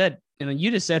like I said, you know,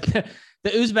 you just said the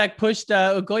Uzbek pushed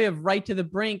Ugoyev right to the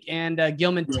brink, and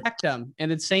Gilman teched him. And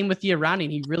then same with the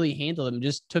Iranian. He really handled him,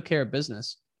 just took care of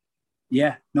business.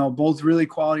 Yeah, no, both really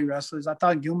quality wrestlers. I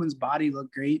thought Gilman's body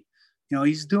looked great. You know,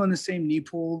 he's doing the same knee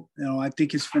pull. You know, I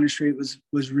think his finish rate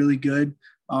was really good.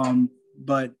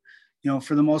 But you know,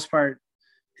 for the most part,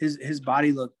 his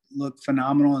body looked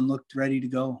phenomenal and looked ready to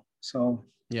go. So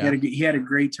yeah, he had a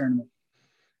great tournament.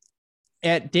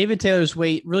 At David Taylor's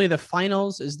weight, really the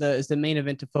finals is the main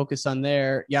event to focus on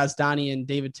there. Yazdani and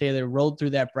David Taylor rolled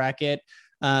through that bracket.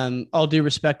 All due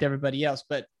respect to everybody else,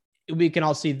 but we can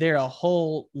all see they're a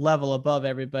whole level above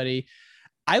everybody.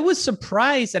 I was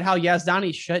surprised at how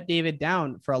Yazdani shut David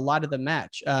down for a lot of the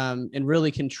match, and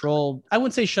really controlled, I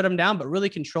wouldn't say shut him down, but really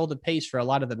controlled the pace for a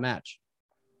lot of the match.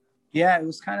 Yeah, it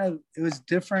was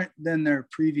different than their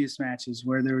previous matches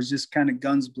where there was just kind of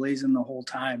guns blazing the whole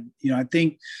time. You know, I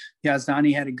think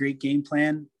Yazdani had a great game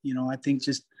plan. You know, I think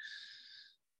just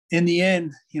in the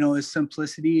end, you know, his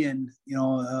simplicity and, you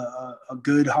know, a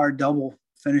good hard double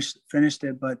finished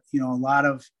it. But, you know, a lot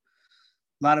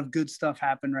of good stuff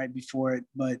happened right before it.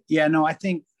 But yeah, no, I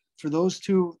think for those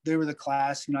two, they were the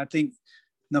class. You know, I think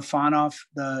Nafanov,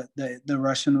 the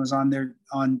Russian, was on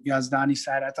Yazdani's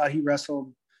side. I thought he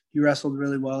wrestled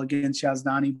really well against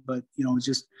Yazdani, but, you know,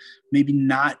 just maybe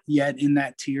not yet in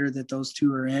that tier that those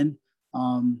two are in.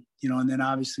 You know, and then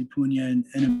obviously Punya and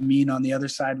Amin on the other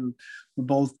side were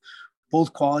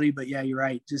both quality, but yeah, you're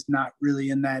right. Just not really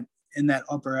in that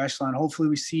upper echelon. Hopefully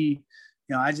we see,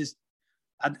 you know,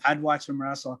 I'd watch them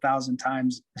wrestle 1,000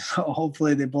 times. So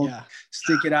hopefully they both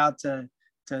stick it out to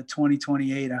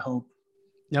 2028. I hope.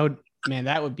 No, man,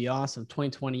 that would be awesome.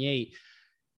 2028.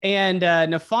 And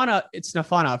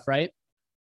Nafanov, right?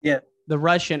 Yeah. The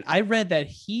Russian. I read that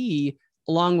he,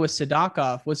 along with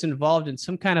Sadakov, was involved in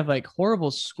some kind of like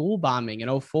horrible school bombing in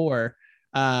 2004.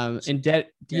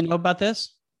 Do you know about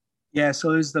this? Yeah.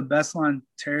 So it was the Beslan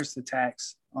terrorist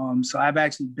attacks. So I've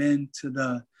actually been to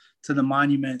the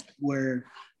monument where,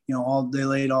 you know, they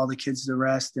laid all the kids to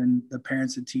rest, and the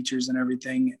parents and teachers and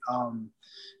everything.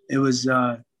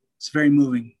 It's very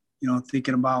moving, you know,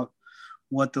 thinking about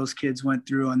what those kids went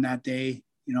through on that day.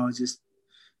 You know, it's just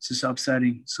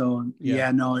upsetting. So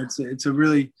no, it's a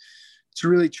really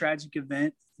tragic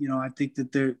event. You know, I think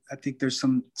there's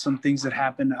some things that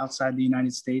happen outside the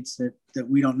United States that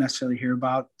we don't necessarily hear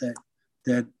about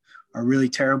that are really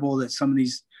terrible, that some of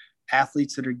these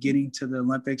athletes that are getting to the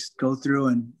Olympics go through.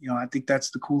 And, you know, I think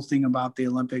that's the cool thing about the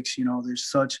Olympics. You know, there's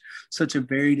such a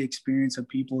varied experience of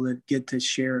people that get to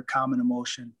share a common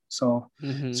emotion. So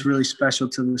It's really special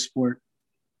to the sport.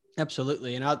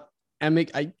 Absolutely. And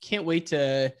I can't wait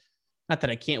to, not that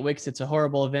I can't wait because it's a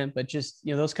horrible event, but just,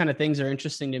 you know, those kind of things are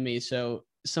interesting to me. So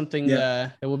something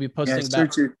that we'll be posting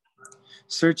about.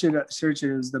 Search it. It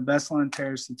was the Beslan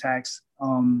terrorist attacks.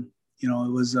 You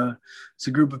know, it's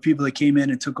a group of people that came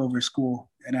in and took over a school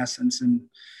in essence, and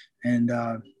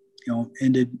you know,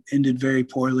 ended very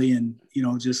poorly, and, you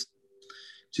know, just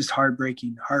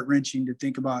heartbreaking, heart-wrenching to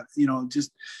think about. You know,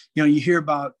 just, you know, you hear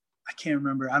about, I can't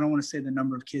remember, I don't want to say the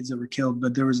number of kids that were killed,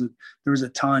 but there was a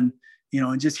ton, you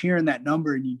know, and just hearing that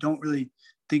number, and you don't really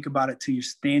think about it till you're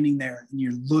standing there and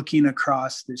you're looking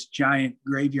across this giant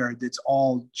graveyard that's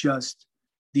all just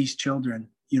these children,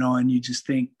 you know, and you just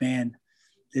think, man,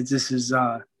 this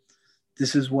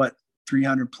is what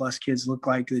 300 plus kids look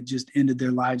like that just ended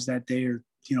their lives that day, or,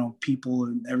 you know, people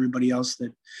and everybody else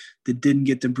that didn't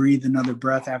get to breathe another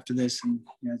breath after this. And,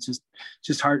 you know, it's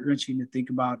just heart-wrenching to think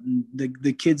about. And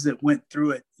the kids that went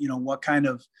through it, you know, what kind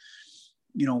of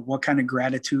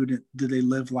gratitude do they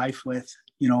live life with?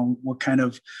 You know, what kind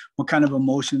of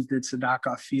emotions did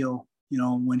Sadakov feel, you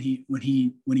know, when he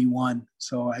won?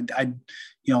 So I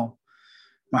you know,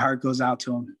 my heart goes out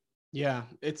to him. Yeah,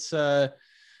 it's a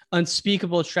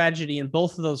unspeakable tragedy, and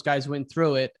both of those guys went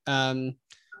through it.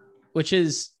 which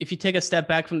is, if you take a step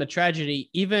back from the tragedy,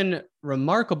 even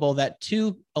remarkable that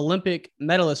 2 Olympic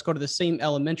medalists go to the same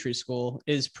elementary school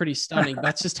is pretty stunning.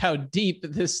 That's just how deep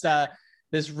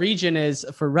this region is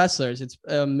for wrestlers. It's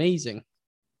amazing.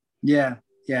 Yeah.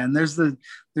 And there's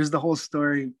the whole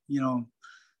story,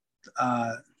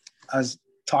 I was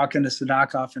talking to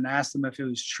Sadakov and asked him if it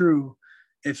was true,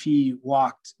 if he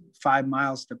walked 5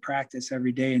 miles to practice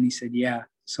every day. And he said, yeah.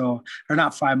 So, or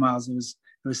not 5 miles. It was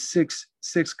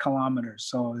 6 kilometers.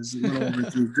 So it was a little over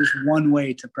 3, just one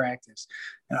way to practice.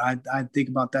 And I think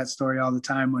about that story all the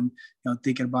time when,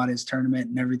 thinking about his tournament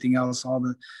and everything else, all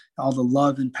the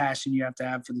love and passion you have to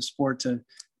have for the sport to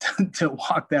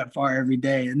walk that far every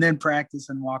day and then practice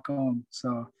and walk home.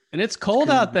 So, and it's cold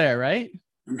out there, right?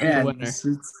 Yeah.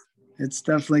 It's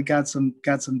definitely got some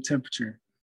temperature.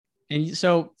 And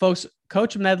so, folks,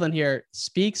 Coach Medlin here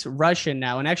speaks Russian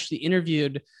now and actually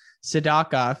interviewed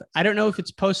Sadakov. I don't know if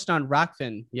it's posted on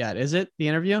Rockfin yet. Is it the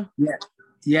interview?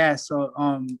 Yeah. So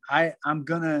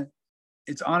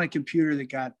it's on a computer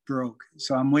that got broke.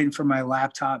 So I'm waiting for my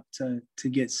laptop to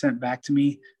get sent back to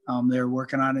me. They're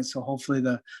working on it. So hopefully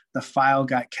the file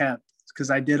got kept,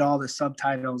 because I did all the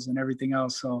subtitles and everything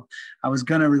else. So I was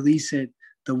going to release it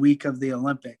the week of the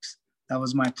Olympics. That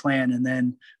was my plan. And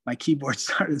then my keyboard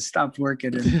started to stop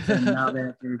working and now they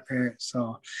have to repair it.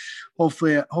 So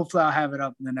hopefully I'll have it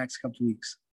up in the next couple of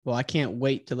weeks. Well, I can't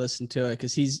wait to listen to it,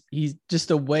 because he's just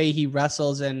the way he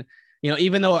wrestles. And,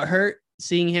 even though it hurt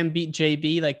seeing him beat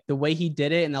JB, like the way he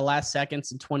did it in the last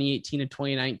seconds in 2018 and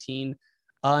 2019,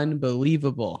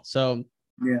 unbelievable. So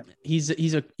yeah,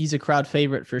 he's a crowd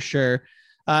favorite for sure.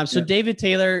 David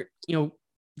Taylor,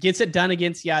 gets it done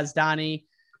against Yazdani.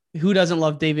 Who doesn't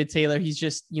love David Taylor? He's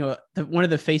just, one of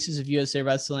the faces of USA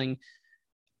Wrestling.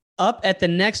 Up at the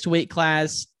next weight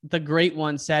class, the great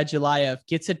one, Sadulayev,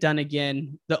 gets it done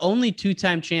again. The only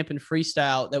 2-time champ in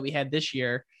freestyle that we had this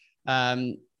year.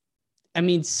 Snyder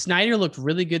looked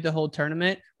really good the whole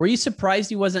tournament. Were you surprised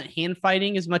he wasn't hand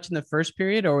fighting as much in the first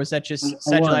period, or was that just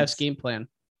Sadulayev's game plan?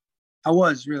 I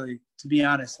was, really, to be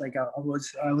honest. Like I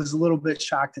was a little bit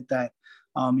shocked at that.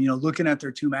 Looking at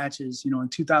their 2 matches, in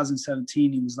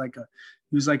 2017, he was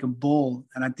like a bull.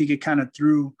 And I think it kind of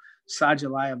threw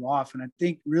Sadulayev off. And I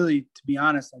think, really, to be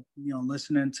honest,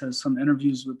 listening to some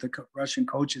interviews with the Russian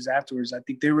coaches afterwards, I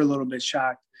think they were a little bit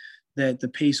shocked that the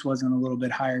pace wasn't a little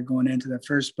bit higher going into that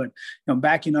first. But,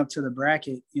 backing up to the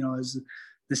bracket, is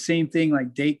the same thing.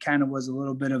 Like Date kind of was a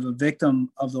little bit of a victim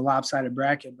of the lopsided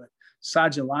bracket, but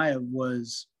Sadulayev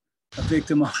was a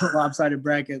victim of a lopsided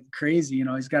bracket. Crazy.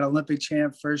 He's got Olympic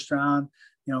champ first round,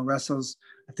 wrestles,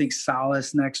 I think,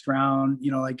 Salas next round,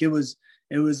 like it was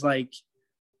like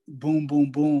boom,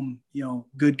 boom, boom,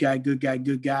 good guy,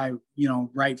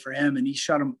 right for him. And he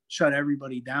shut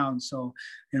everybody down. So,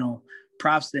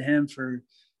 props to him for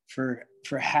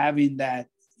having that,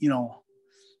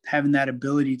 having that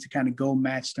ability to kind of go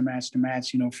match to match to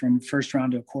match, from first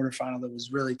round to a quarterfinal. That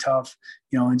was really tough,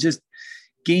 and just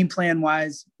game plan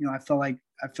wise, I felt like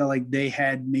they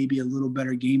had maybe a little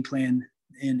better game plan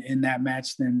in that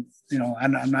match than,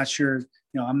 I'm not sure,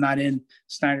 I'm not in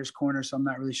Snyder's corner, so I'm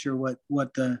not really sure what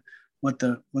the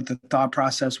thought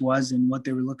process was and what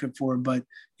they were looking for. But,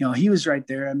 he was right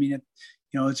there.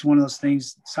 It's one of those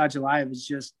things. Sadulayev is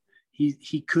just,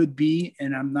 he could be,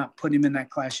 and I'm not putting him in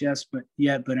that class but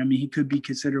he could be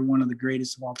considered one of the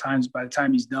greatest of all times by the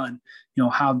time he's done.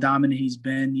 How dominant he's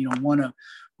been,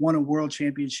 won a world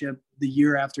championship the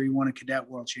year after he won a cadet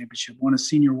world championship, won a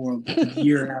senior world the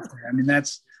year after.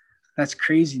 That's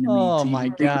crazy to me. Oh my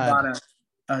God. Think about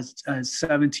a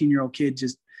 17-year-old kid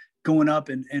just going up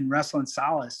and wrestling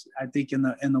Salas, I think, in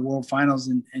the world finals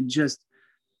and just,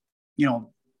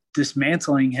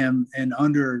 dismantling him in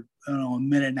under a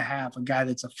minute and a half, a guy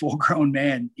that's a full grown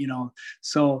man,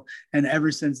 so, and ever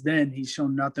since then he's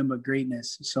shown nothing but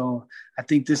greatness. So I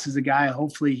think this is a guy,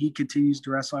 hopefully he continues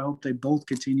to wrestle. I hope they both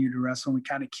continue to wrestle. We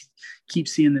kind of keep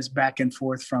seeing this back and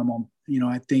forth from them.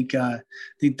 I think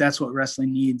that's what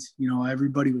wrestling needs.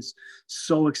 Everybody was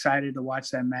so excited to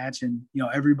watch that match, and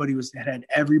everybody had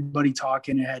everybody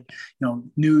talking. It had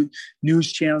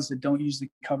news channels that don't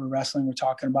usually cover wrestling were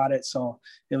talking about it. So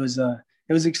it was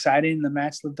exciting. The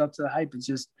match lived up to the hype. It's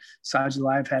just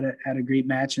Sadulayev had a great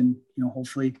match, and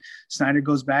hopefully Snyder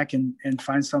goes back and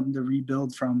finds something to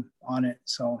rebuild from on it.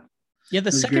 So yeah,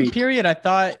 the second period, I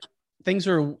thought things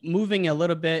were moving a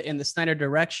little bit in the Snyder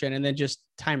direction, and then just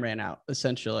time ran out,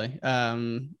 essentially. Now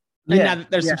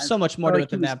there's so much more to it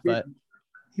than that, but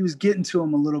he was getting to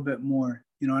him a little bit more,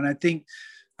 and I think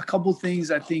a couple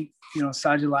things. I think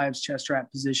Sadulayev's chest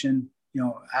wrap position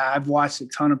I've watched a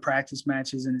ton of practice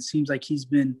matches, and it seems like he's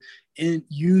been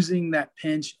using that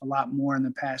pinch a lot more in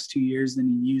the past 2 years than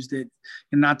he used it.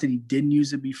 And not that he didn't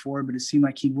use it before, but it seemed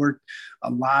like he worked a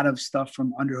lot of stuff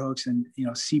from underhooks and,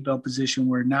 seatbelt position,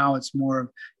 where now it's more of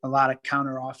a lot of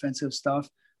counter offensive stuff.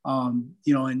 And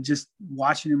just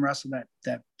watching him wrestle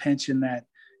that pinch and that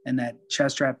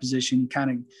chest wrap position,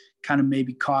 kind of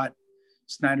maybe caught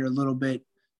Snyder a little bit,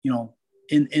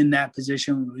 in that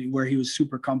position where he was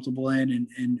super comfortable in,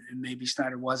 and maybe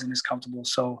Snyder wasn't as comfortable.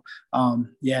 So, I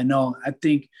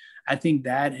think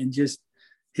that, and just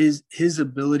his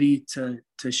ability to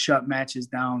shut matches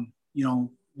down,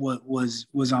 what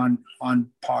was on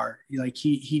par. Like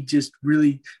he just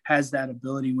really has that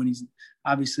ability. When he's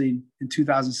obviously in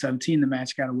 2017, the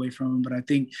match got away from him, but I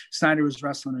think Snyder was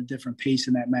wrestling at a different pace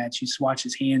in that match. He swatched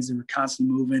his hands; they were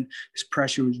constantly moving. His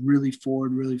pressure was really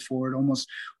forward,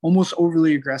 almost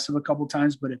overly aggressive a couple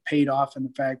times, but it paid off in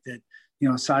the fact that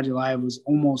Sadulayev was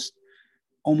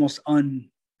almost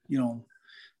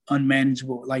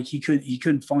unmanageable. Like he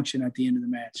couldn't function at the end of the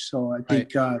match. So I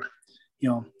think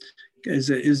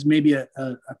is maybe a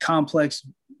complex,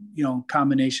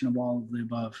 combination of all of the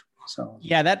above. So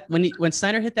yeah, that when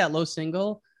Snyder hit that low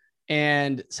single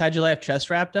and Sadulayev chest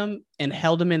wrapped him and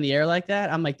held him in the air like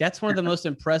that, I'm like, that's one of the most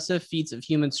impressive feats of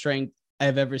human strength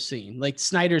I've ever seen. Like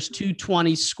Snyder's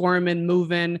 220 squirming,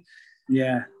 moving.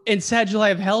 Yeah. And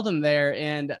Sadulayev held him there.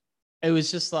 And it was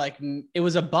just like, it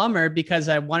was a bummer because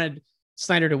I wanted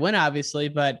Snyder to win, obviously,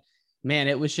 but man,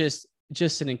 it was just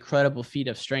an incredible feat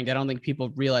of strength. I don't think people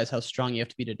realize how strong you have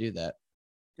to be to do that.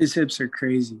 His hips are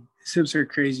crazy. His hips are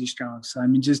crazy strong. So I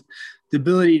mean, just the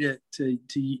ability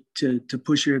to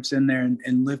push your hips in there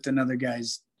and lift another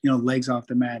guy's legs off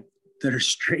the mat that are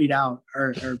straight out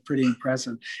are pretty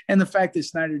impressive. And the fact that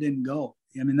Snyder didn't go,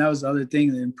 I mean, that was the other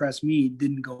thing that impressed me. He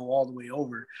didn't go all the way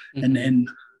over, mm-hmm. and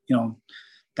it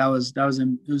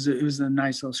was a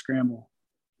nice little scramble.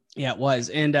 Yeah, it was.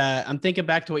 And I'm thinking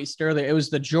back to what you said earlier. It was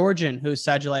the Georgian who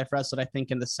Sadulayev wrestled, I think,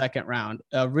 in the second round.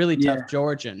 A really tough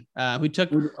Georgian who took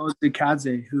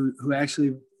Ozdekadze, who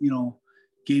actually,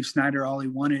 gave Snyder all he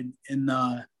wanted in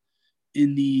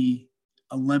the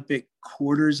Olympic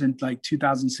quarters in like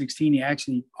 2016. He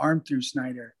actually armed through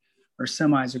Snyder, or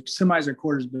semis or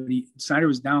quarters, but Snyder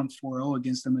was down 4-0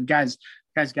 against him. The guy's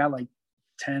got like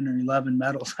 10 or 11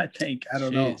 medals, I think. I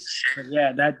don't know. But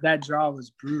yeah, that draw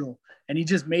was brutal. And he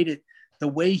just made it, the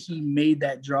way he made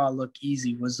that draw look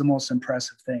easy was the most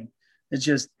impressive thing. It's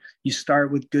just, you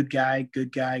start with good guy.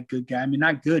 I mean,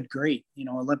 not good, great,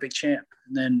 Olympic champ,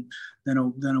 and then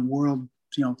a world,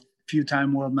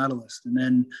 few-time world medalist, and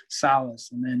then Salas,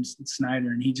 and then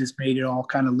Snyder. And he just made it all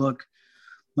kind of look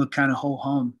kind of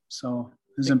ho-hum. So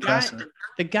it was impressive.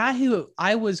 The guy who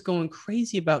I was going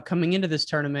crazy about coming into this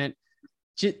tournament,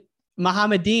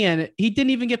 Mohammedian, he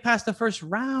didn't even get past the first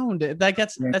round. Like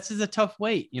that's a tough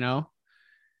weight,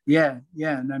 Yeah.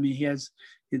 And I mean,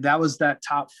 that was that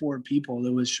top four people.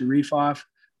 There was Sharifov,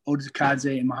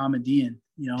 Ozdekadze, and Mohammedian,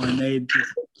 and they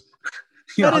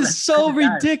that is so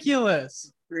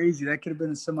ridiculous. Crazy. That could have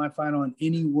been a semifinal in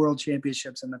any world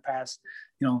championships in the past,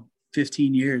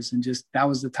 15 years. And just, that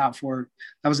was the top four.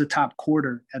 That was the top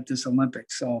quarter at this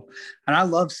Olympics. So, and I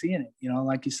love seeing it,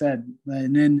 like you said.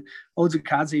 And then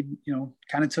Ozdekadze,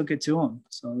 kind of took it to him.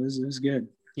 So it was good.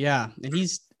 Yeah. And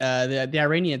he's the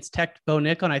Iranians teched Bo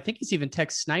Nickal, and I think he's even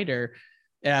teched Snyder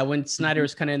when Snyder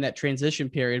was kind of in that transition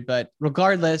period. But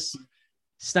regardless,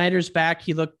 Snyder's back.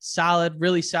 He looked solid,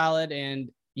 really solid. And,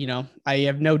 I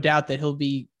have no doubt that he'll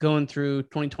be going through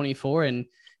 2024 and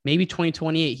maybe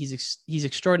 2028. He's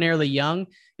extraordinarily young,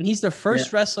 and he's the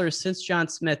first wrestler since John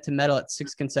Smith to medal at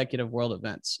 6 consecutive world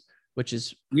events, which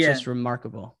is just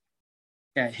remarkable.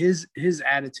 Yeah, his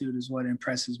attitude is what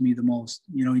impresses me the most.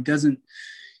 He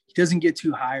doesn't get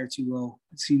too high or too low.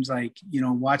 It seems like,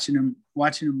 watching him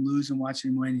lose and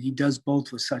watching him win, he does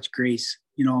both with such grace.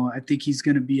 I think he's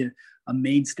going to be a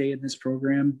mainstay in this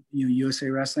program, USA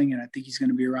Wrestling, and I think he's going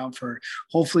to be around for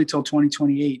hopefully till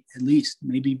 2028 at least,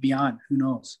 maybe beyond. Who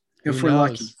knows? If we're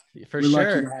lucky, for sure.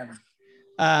 Lucky to have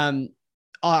him.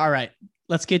 All right,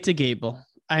 let's get to Gable.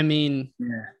 I mean,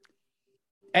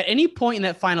 at any point in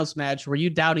that finals match, were you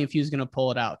doubting if he was going to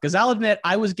pull it out? Because I'll admit,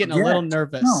 I was getting a little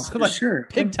nervous. No, for sure.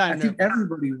 Big time. I think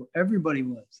everybody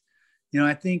was.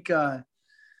 I think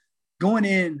going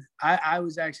in, I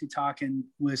was actually talking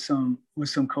with some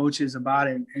coaches about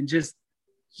it, and just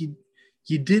you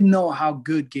didn't know how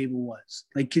good Gable was,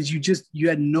 like, because you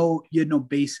had no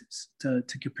basis to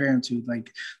compare him to.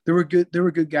 Like there were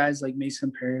good guys like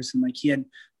Mason Paris, and like he had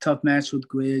tough match with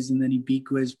Gwiz, and then he beat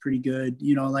Gwiz pretty good.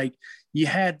 Like you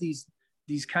had these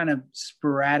kind of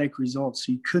sporadic results,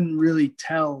 so you couldn't really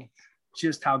tell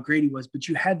just how great he was, but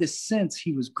you had this sense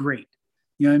he was great.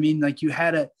 You know what I mean? Like you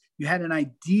had an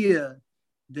idea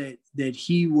that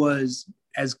he was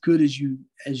as good as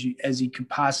he could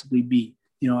possibly be,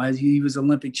 you know, as he was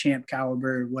Olympic champ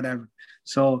caliber or whatever.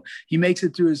 So he makes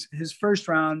it through his first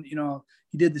round. You know,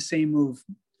 he did the same move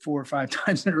 4 or 5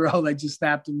 times in a row, like just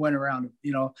snapped and went around him,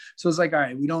 you know? So it's like, all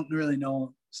right, we don't really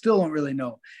know, still don't really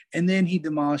know. And then he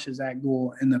demolishes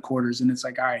Akgul in the quarters, and it's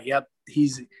like, all right, yep,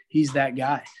 he's that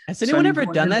guy. Has anyone ever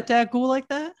done that to Akgul like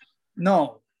that?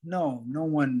 No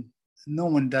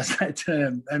one does that to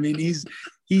him. I mean, he's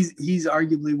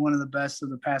arguably one of the best of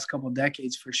the past couple of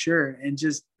decades for sure. And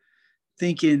just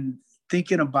thinking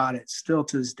about it still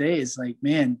to this day, is like,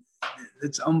 man,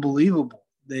 it's unbelievable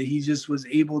that he just was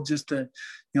able just to,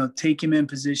 you know, take him in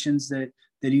positions that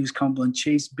he was comfortable and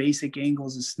chase basic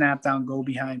angles and snap down, go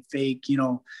behind, fake, you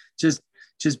know, just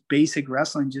basic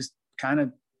wrestling, just kind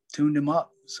of tuned him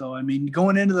up. So, I mean,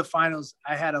 going into the finals,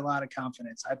 I had a lot of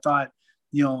confidence. I thought,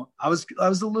 you know, I was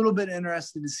a little bit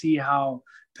interested to see how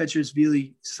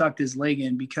Petriashvili sucked his leg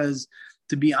in, because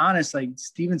to be honest, like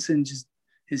Stevenson, just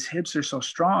his hips are so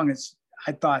strong.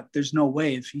 I thought there's no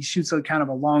way if he shoots a kind of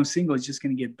a long single, he's just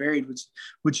going to get buried,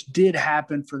 which did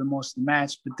happen for the most of the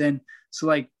match. But then, so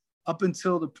like up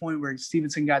until the point where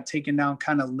Stevenson got taken down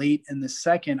kind of late in the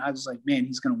second, I was like, man,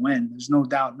 he's going to win. There's no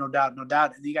doubt.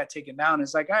 And he got taken down.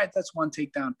 It's like, all right, that's one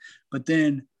takedown. But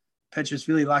then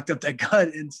Petriashvili locked up that gut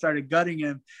and started gutting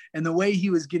him. And the way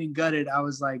he was getting gutted, I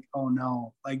was like, oh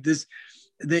no, like this,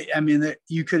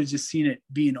 you could have just seen it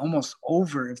being almost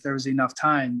over if there was enough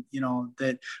time, you know,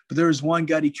 but there was one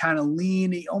gut, he kind of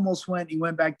leaned, he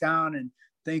went back down, and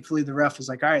thankfully the ref was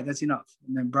like, all right, that's enough.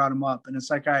 And then brought him up. And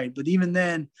it's like, all right. But even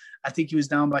then, I think he was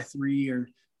down by 3 or,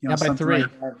 you know, something by 3.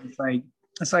 Like that.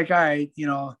 It's like, all right, you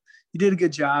know, you did a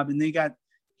good job. And he got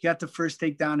the first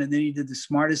takedown, and then he did the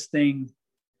smartest thing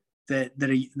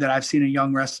that I've seen a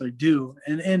young wrestler do.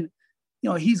 And, you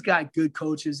know, he's got good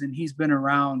coaches, and he's been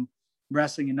around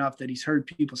wrestling enough that he's heard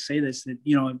people say this, that,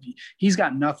 you know, he's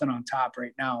got nothing on top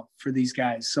right now for these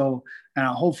guys. So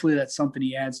hopefully that's something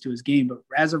he adds to his game. But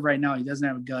as of right now, he doesn't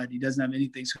have a gut. He doesn't have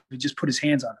anything. So he just put his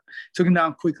hands on him, took him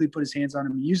down quickly, put his hands on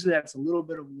him. Usually that's a little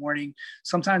bit of warning.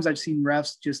 Sometimes I've seen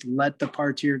refs just let the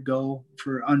parterre go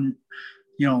for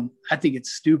you know, I think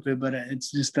it's stupid, but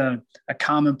it's just a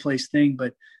commonplace thing.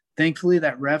 But thankfully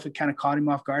that ref, it kind of caught him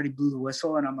off guard. He blew the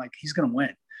whistle, and I'm like, he's going to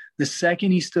win. The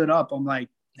second he stood up, I'm like,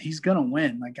 he's going to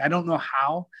win. Like, I don't know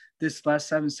how this last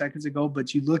 7 seconds ago,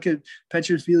 but you look at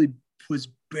Petriashvili was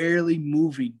barely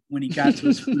moving when he got to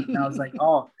his feet. And I was like,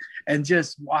 oh, and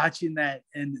just watching that.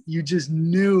 And you just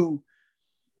knew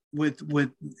with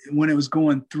when it was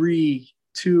going 3-2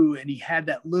 and he had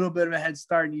that little bit of a head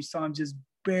start, and you saw him just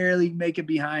barely make it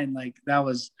behind. Like that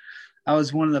was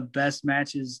one of the best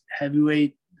matches.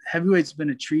 Heavyweight's been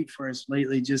a treat for us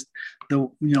lately, just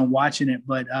watching it.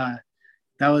 But,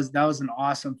 that was an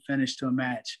awesome finish to a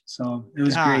match. So it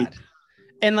was great.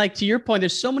 And like, to your point,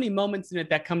 there's so many moments in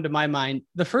it that come to my mind.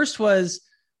 The first was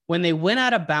when they went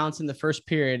out of bounds in the first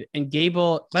period, and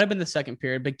Gable, might have been the second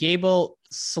period, but Gable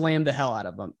slammed the hell out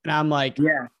of him. And I'm like,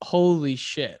 yeah, holy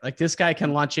shit. Like, this guy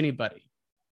can launch anybody.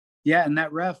 Yeah. And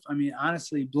that ref, I mean,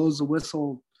 honestly, blows the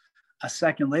whistle a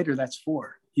second later. That's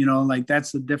 4. You know, like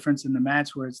that's the difference in the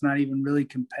match, where it's not even really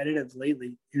competitive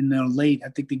lately. You know, late, I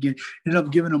think they ended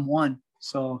up giving him 1.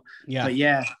 So, yeah, but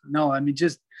yeah, no, I mean,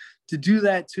 just to do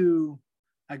that to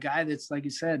a guy that's, like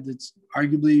you said, that's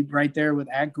arguably right there with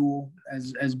Akgul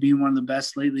as being one of the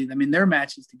best lately. I mean, their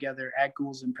matches together,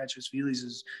 Akgul's and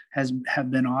Petriashvili's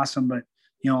have been awesome. But,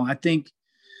 you know, I think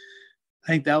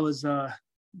that was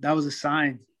a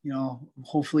sign. You know,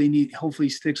 hopefully he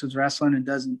sticks with wrestling and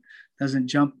doesn't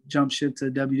jump ship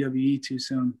to WWE too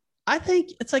soon. I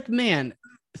think it's like, man,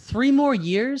 3 more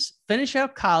years, finish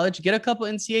out college, get a couple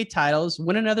NCAA titles,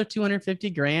 win another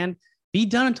 $250,000, be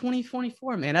done in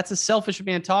 2024, man. That's a selfish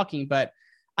man talking, but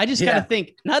I just got to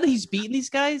think, now that he's beaten these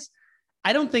guys,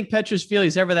 I don't think Petriashvili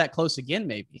is ever that close again.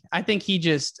 Maybe. I think he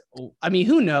just, I mean,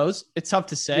 who knows? It's tough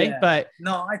to say, but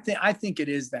no, I think it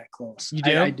is that close. You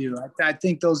do? I do. I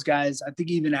think those guys, I think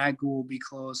even Akgul will be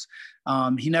close.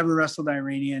 He never wrestled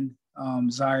Iranian.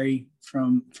 Zari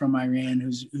from Iran,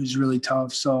 who's really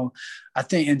tough. So I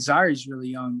think, and Zari's really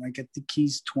young. Like, I think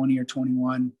he's 20 or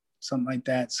 21, something like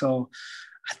that. So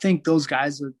I think those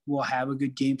guys will have a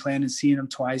good game plan, and seeing him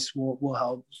twice will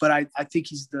help. But I think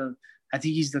he's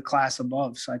the class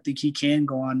above. So I think he can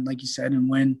go on, like you said, and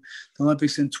win the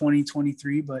Olympics in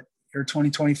 2023, or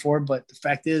 2024. But the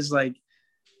fact is, like,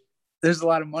 there's a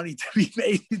lot of money to be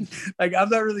made. Like, I'm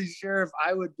not really sure if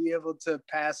I would be able to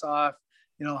pass off,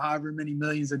 however many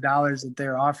millions of dollars that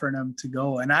they're offering them to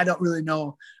go. And I don't really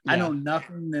know. Yeah. I know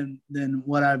nothing than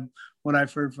what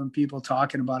I've heard from people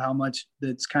talking about how much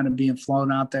that's kind of being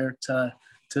flown out there to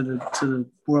the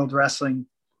World Wrestling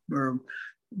or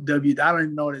I don't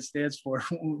even know what it stands for,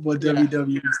 what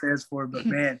WWE stands for, but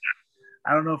man,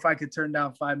 I don't know if I could turn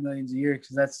down $5 million a year,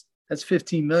 because that's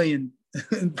 $15 million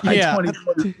by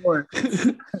 2024.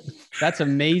 That's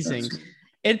amazing.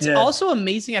 It's also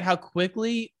amazing at how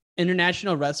quickly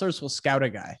international wrestlers will scout a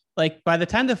guy. Like by the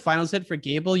time the finals hit for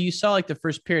Gable, you saw like the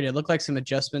first period, it looked like some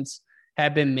adjustments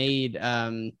had been made.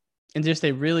 And just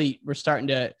they really were starting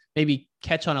to maybe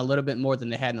catch on a little bit more than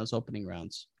they had in those opening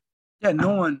rounds. Yeah,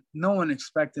 no one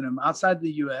expected him. Outside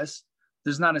the US,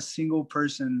 there's not a single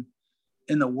person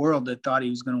in the world that thought he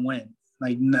was going to win.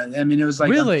 Like, I mean, it was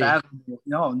like really? Unfathomable.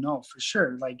 No, for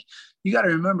sure. Like, you got to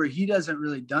remember, he doesn't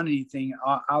really done anything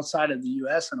outside of the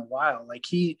U.S. in a while. Like,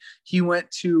 he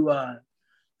went to,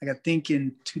 like, I think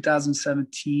in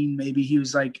 2017, maybe he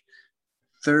was like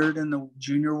third in the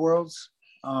junior worlds.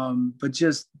 But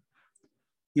just,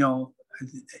 it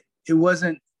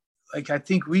wasn't like, I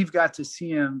think we've got to see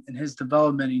him in his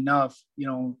development enough,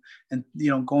 and,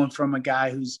 going from a guy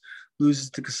who's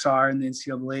loses to Kassar in the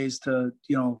NCAAs to,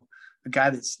 a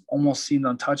guy that's almost seemed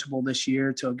untouchable this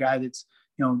year, to a guy that's,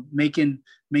 making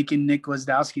Nick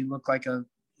Gwiazdowski look like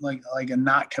a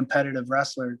not competitive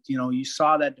wrestler. You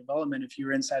saw that development if you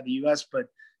were inside the US, but,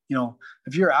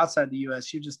 if you're outside the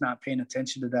US, you're just not paying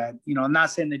attention to that. I'm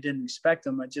not saying they didn't respect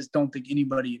him. I just don't think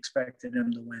anybody expected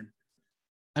him to win.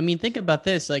 I mean, think about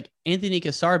this, like Anthony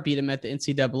Kassar beat him at the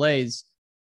NCAAs.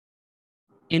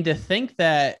 And to think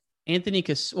that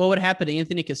what would happen to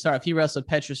Anthony Kassar if he wrestled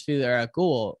Petrus Fula at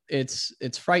Ghoul? It's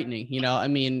frightening, I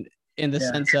mean, in the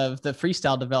sense of the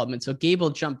freestyle development. So Gable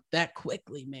jumped that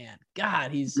quickly, man.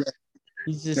 God, he's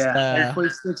just hopefully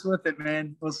sticks with it,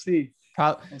 man. We'll see.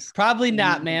 Probably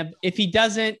not, man. If he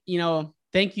doesn't,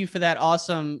 thank you for that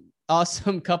awesome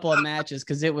couple of matches,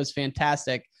 because it was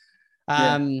fantastic.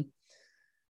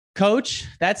 Coach,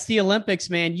 that's the Olympics,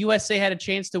 man. USA had a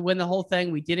chance to win the whole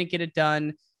thing. We didn't get it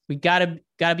done. We gotta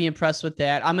be impressed with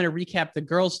that. I'm gonna recap the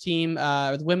girls' team,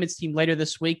 or the women's team later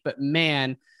this week, but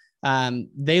man,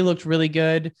 they looked really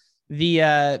good.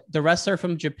 The wrestler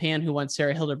from Japan who won,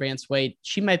 Sarah Hildebrandt's weight,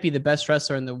 she might be the best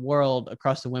wrestler in the world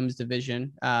across the women's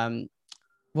division.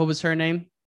 What was her name?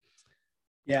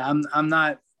 Yeah, I'm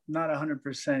not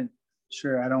 100%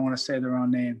 sure. I don't want to say the wrong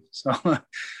name, so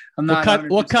I'm not.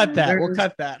 We'll cut that. We'll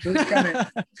cut that.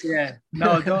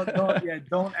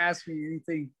 Don't ask me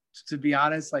anything. To be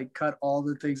honest, like, cut all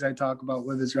the things I talk about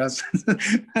with his wrestling.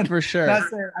 For sure. That's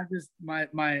it. I just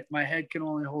my head can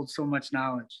only hold so much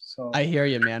knowledge. So I hear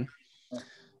you, man.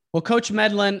 Well, Coach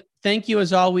Medlin, thank you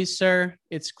as always, sir.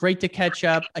 It's great to catch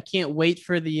up. I can't wait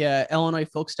for the Illinois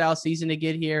folk style season to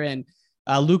get here, and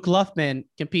Luke Luffman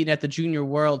competing at the Junior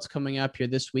Worlds coming up here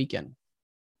this weekend.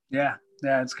 Yeah,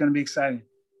 it's going to be exciting.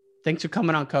 Thanks for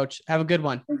coming on, Coach. Have a good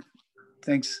one.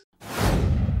 Thanks.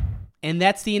 And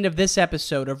that's the end of this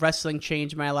episode of Wrestling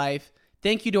Changed My Life.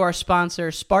 Thank you to our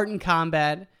sponsor, Spartan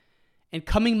Combat. And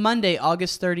coming Monday,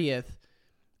 August 30th,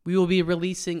 we will be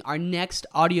releasing our next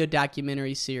audio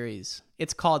documentary series.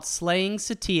 It's called Slaying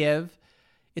Satiev.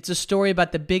 It's a story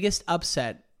about the biggest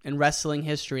upset in wrestling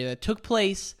history that took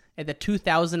place at the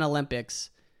 2000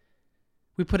 Olympics.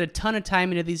 We put a ton of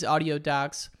time into these audio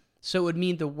docs, so it would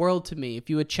mean the world to me if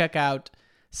you would check out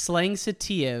Slaying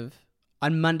Satiev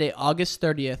on Monday, August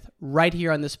 30th, right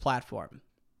here on this platform.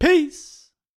 Peace!